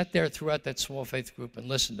 We sat there throughout that small faith group and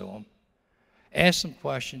listened to him, asked him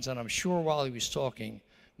questions, and I'm sure while he was talking,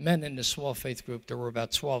 men in the small faith group, there were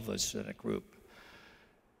about 12 of us in a group,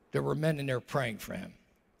 there were men in there praying for him.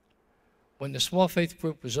 When the small faith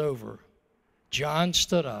group was over, John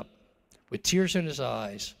stood up with tears in his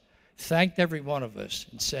eyes, thanked every one of us,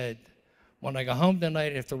 and said, when I go home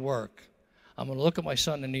tonight after work, I'm going to look at my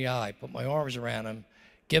son in the eye, put my arms around him,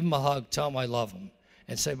 give him a hug, tell him I love him,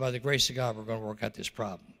 and say, by the grace of God, we're going to work out this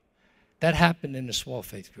problem. That happened in the small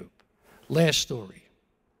faith group. Last story.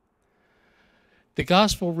 The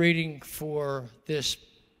gospel reading for the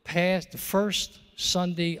first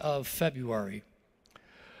Sunday of February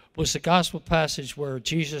was the gospel passage where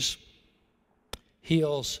Jesus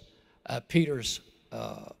heals Peter's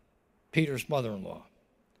mother-in-law.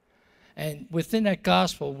 And within that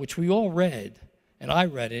gospel, which we all read, and I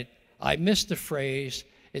read it, I missed the phrase.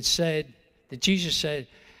 It said that Jesus said,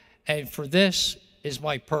 and for this is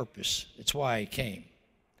my purpose. It's why I came.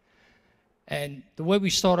 And the way we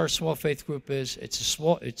start our small faith group is it's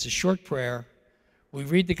a short prayer. We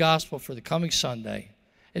read the gospel for the coming Sunday,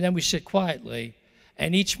 and then we sit quietly,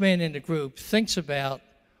 and each man in the group thinks about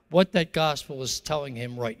what that gospel is telling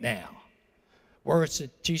him right now. Words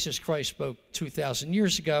that Jesus Christ spoke 2,000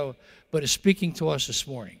 years ago, but is speaking to us this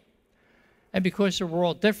morning. And because we're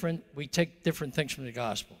all different, we take different things from the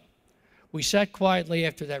gospel. We sat quietly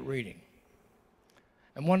after that reading,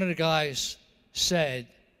 and one of the guys said,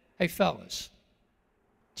 hey, fellas,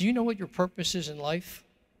 do you know what your purpose is in life?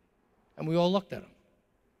 And we all looked at him.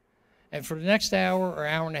 And for the next hour or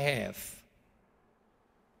hour and a half,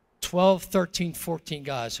 12, 13, 14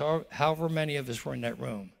 guys, however many of us were in that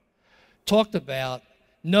room, talked about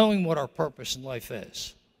knowing what our purpose in life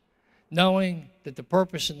is, knowing that the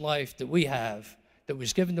purpose in life that we have, that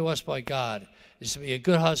was given to us by God, is to be a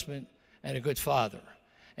good husband and a good father.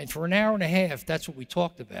 And for an hour and a half, that's what we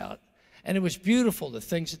talked about. And it was beautiful, the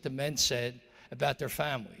things that the men said about their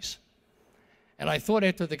families. And I thought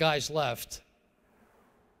after the guys left,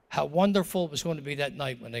 how wonderful it was going to be that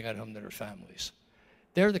night when they got home to their families.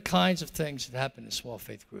 They're the kinds of things that happen in small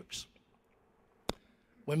faith groups.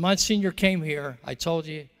 When Monsignor came here, I told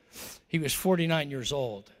you he was 49 years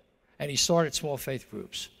old, and he started small faith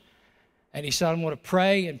groups. And he said, I'm going to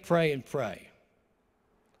pray and pray and pray.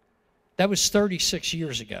 That was 36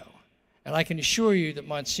 years ago. And I can assure you that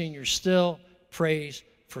Monsignor still prays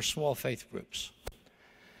for small faith groups.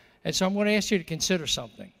 And so I'm going to ask you to consider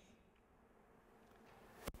something.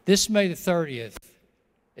 This May the 30th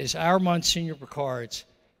is our Monsignor Picard's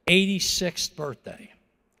 86th birthday.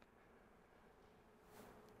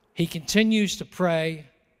 He continues to pray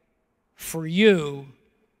for you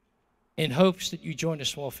in hopes that you join a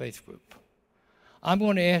small faith group. I'm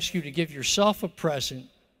going to ask you to give yourself a present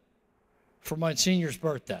for Monsignor's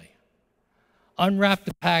birthday. Unwrap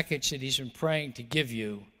the package that he's been praying to give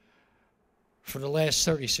you for the last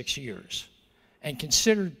 36 years and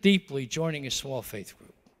consider deeply joining a small faith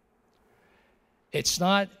group. It's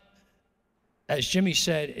not as Jimmy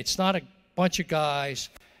said, it's not a bunch of guys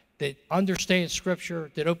that understand Scripture,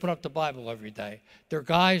 that open up the Bible every day. They're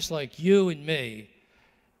guys like you and me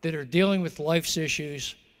that are dealing with life's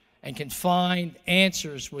issues and can find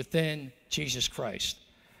answers within Jesus Christ,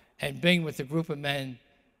 and being with a group of men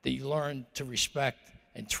that you learn to respect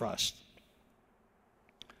and trust.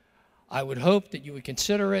 I would hope that you would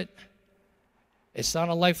consider it. It's not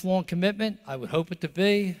a lifelong commitment. I would hope it to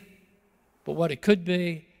be, but what it could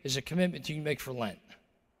be is a commitment you can make for Lent.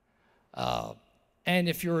 And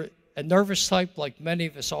if you're a nervous type like many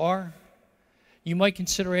of us are, you might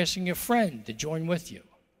consider asking a friend to join with you.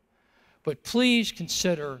 But please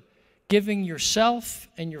consider giving yourself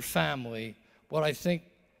and your family what I think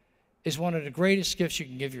is one of the greatest gifts you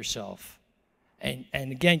can give yourself. And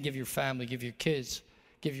again, give your family, give your kids,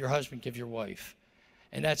 give your husband, give your wife.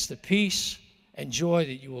 And that's the peace and joy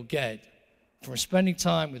that you will get from spending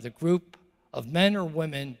time with a group of men or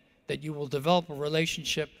women that you will develop a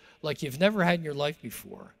relationship like you've never had in your life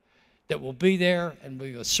before, that will be there and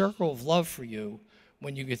be a circle of love for you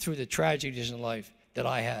when you get through the tragedies in life that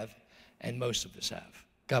I have and most of us have.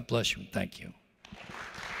 God bless you and thank you.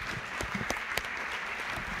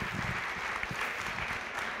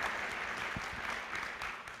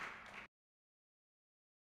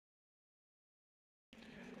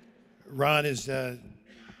 Ron is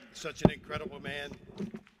such an incredible man.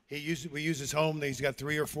 We use his home. He's got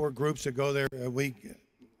 3 or 4 groups that go there a week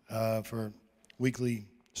for weekly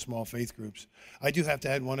small faith groups. I do have to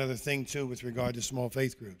add one other thing, too, with regard to small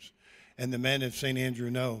faith groups. And the men of St.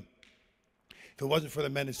 Andrew know. If it wasn't for the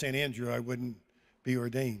men of St. Andrew, I wouldn't be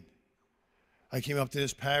ordained. I came up to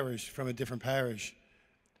this parish from a different parish,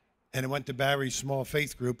 and I went to Barry's small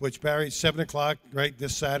faith group, which Barry's 7 o'clock, right,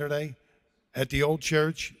 this Saturday at the old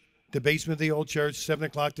church, the basement of the old church, 7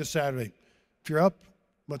 o'clock this Saturday. If you're up,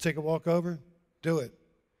 want to take a walk over? Do it.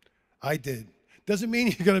 I did. Doesn't mean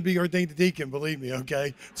you're going to be ordained a deacon, believe me,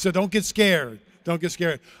 okay? So don't get scared. Don't get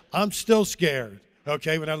scared. I'm still scared,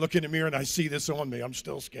 okay? When I look in the mirror and I see this on me, I'm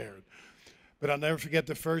still scared. But I'll never forget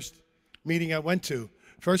the first meeting I went to.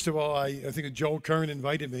 First of all, I think Joel Kern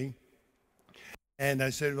invited me. And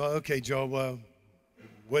I said, well, okay, Joel,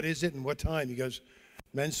 what is it and what time? He goes,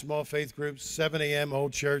 men's small faith groups, 7 a.m.,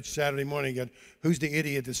 old church, Saturday morning. He goes, who's the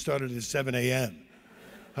idiot that started at 7 a.m.?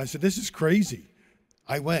 I said, this is crazy.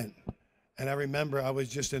 I went, and I remember I was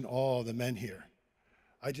just in awe of the men here.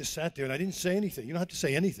 I just sat there, and I didn't say anything. You don't have to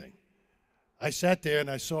say anything. I sat there, and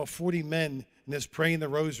I saw 40 men in this praying the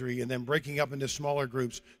rosary and then breaking up into smaller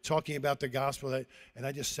groups, talking about the gospel. And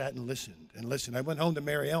I just sat and listened and listened. I went home to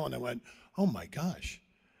Mary Ellen, and I went, oh, my gosh.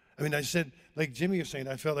 I mean, I said, like Jimmy was saying,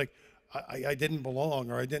 I felt like I didn't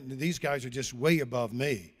belong, or I didn't. These guys are just way above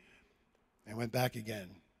me. I went back again,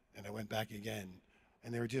 and I went back again.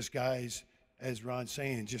 And they were just guys, as Ron's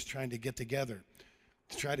saying, just trying to get together,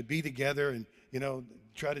 to try to be together and, you know,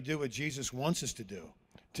 try to do what Jesus wants us to do,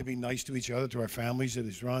 to be nice to each other, to our families,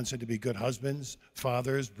 as Ron said, to be good husbands,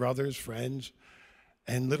 fathers, brothers, friends.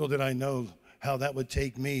 And little did I know how that would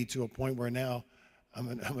take me to a point where now I'm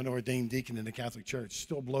an ordained deacon in the Catholic Church.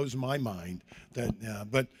 Still blows my mind.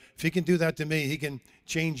 But if he can do that to me, he can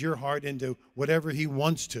change your heart into whatever he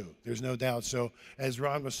wants to. There's no doubt. So as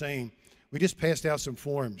Ron was saying, we just passed out some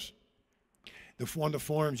forms. On the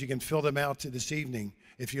forms, you can fill them out to this evening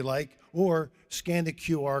if you like, or scan the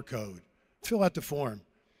QR code. Fill out the form.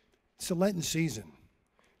 It's a Lenten season.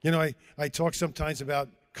 You know, I talk sometimes about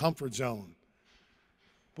comfort zone.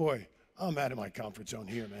 Boy, I'm out of my comfort zone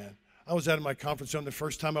here, man. I was out of my comfort zone the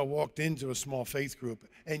first time I walked into a small faith group,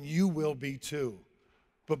 and you will be too.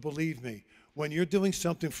 But believe me, when you're doing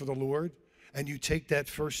something for the Lord and you take that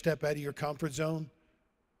first step out of your comfort zone,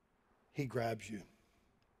 he grabs you.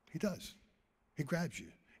 He does. He grabs you,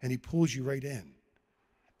 and he pulls you right in.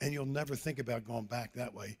 And you'll never think about going back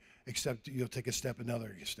that way, except you'll take a step,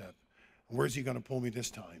 another step. Where's he going to pull me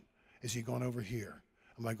this time? Is he going over here?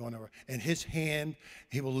 Am I going over? And his hand,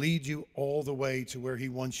 he will lead you all the way to where he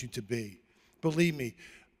wants you to be. Believe me,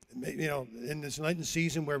 you know, in this Lenten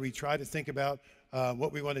season where we try to think about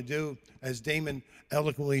what we want to do, as Damon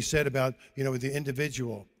eloquently said about, you know, the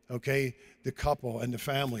individual, okay, the couple and the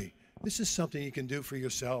family. This is something you can do for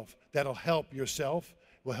yourself that'll help yourself,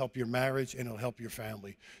 will help your marriage, and it'll help your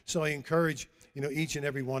family. So I encourage, you know, each and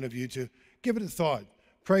every one of you to give it a thought,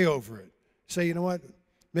 pray over it, say, you know what,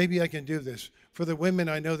 maybe I can do this. For the women,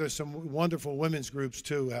 I know there's some wonderful women's groups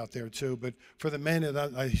too out there too, but for the men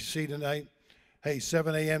that I see tonight, hey,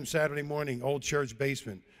 7 a.m. Saturday morning, old church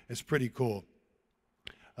basement. It's pretty cool.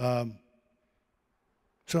 So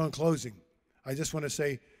in closing, I just want to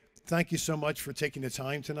say thank you so much for taking the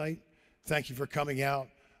time tonight. Thank you for coming out.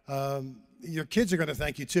 Your kids are going to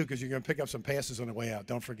thank you too, because you're going to pick up some passes on the way out.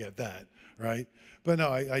 Don't forget that, right? But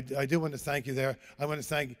no, I do want to thank you there. I want to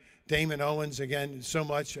thank Damon Owens again so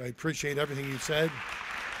much. I appreciate everything you said.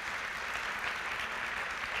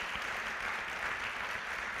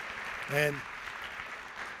 And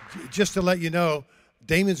just to let you know,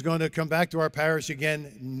 Damon's going to come back to our parish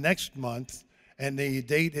again next month, and the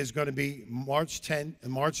date is going to be March 10th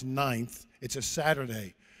and March 9th. It's a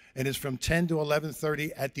Saturday, and it's from 10 to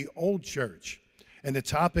 11:30 at the old church. And the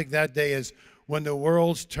topic that day is when the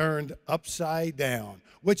world's turned upside down,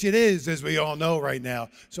 which it is, as we all know right now.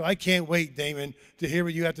 So I can't wait, Damon, to hear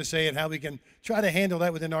what you have to say and how we can try to handle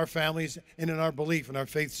that within our families and in our belief and our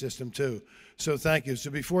faith system too. So thank you.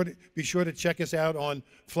 So be sure to check us out on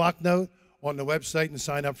Flocknote on the website and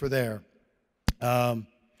sign up for there.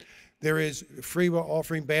 There is free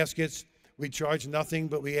offering baskets. We charge nothing,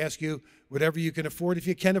 but we ask you whatever you can afford. If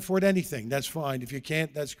you can afford anything, that's fine. If you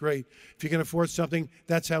can't, that's great. If you can afford something,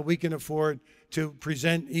 that's how we can afford to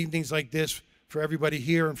present evenings like this for everybody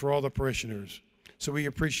here and for all the parishioners. So we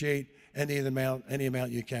appreciate any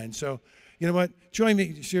amount you can. So, you know what? Join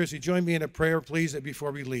me, seriously, join me in a prayer, please,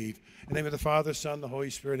 before we leave. In the name of the Father, Son, the Holy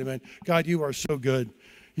Spirit, amen. God, you are so good.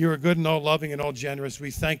 You are good and all loving and all generous. We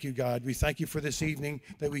thank you, God. We thank you for this evening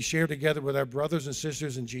that we share together with our brothers and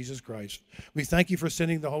sisters in Jesus Christ. We thank you for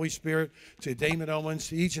sending the Holy Spirit to Damon Owens,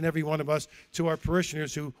 to each and every one of us, to our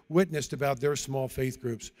parishioners who witnessed about their small faith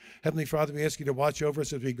groups. Heavenly Father, we ask you to watch over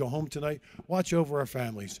us as we go home tonight. Watch over our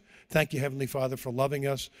families. Thank you, Heavenly Father, for loving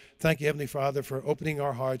us. Thank you, Heavenly Father, for opening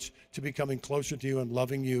our hearts to becoming closer to you and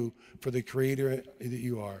loving you for the Creator that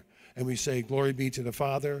you are. And we say, glory be to the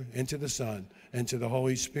Father, and to the Son, and to the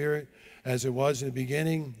Holy Spirit, as it was in the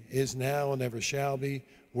beginning, is now, and ever shall be,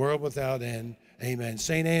 world without end. Amen.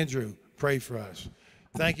 St. Andrew, pray for us.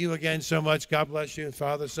 Thank you again so much. God bless you,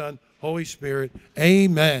 Father, Son, Holy Spirit.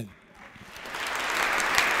 Amen.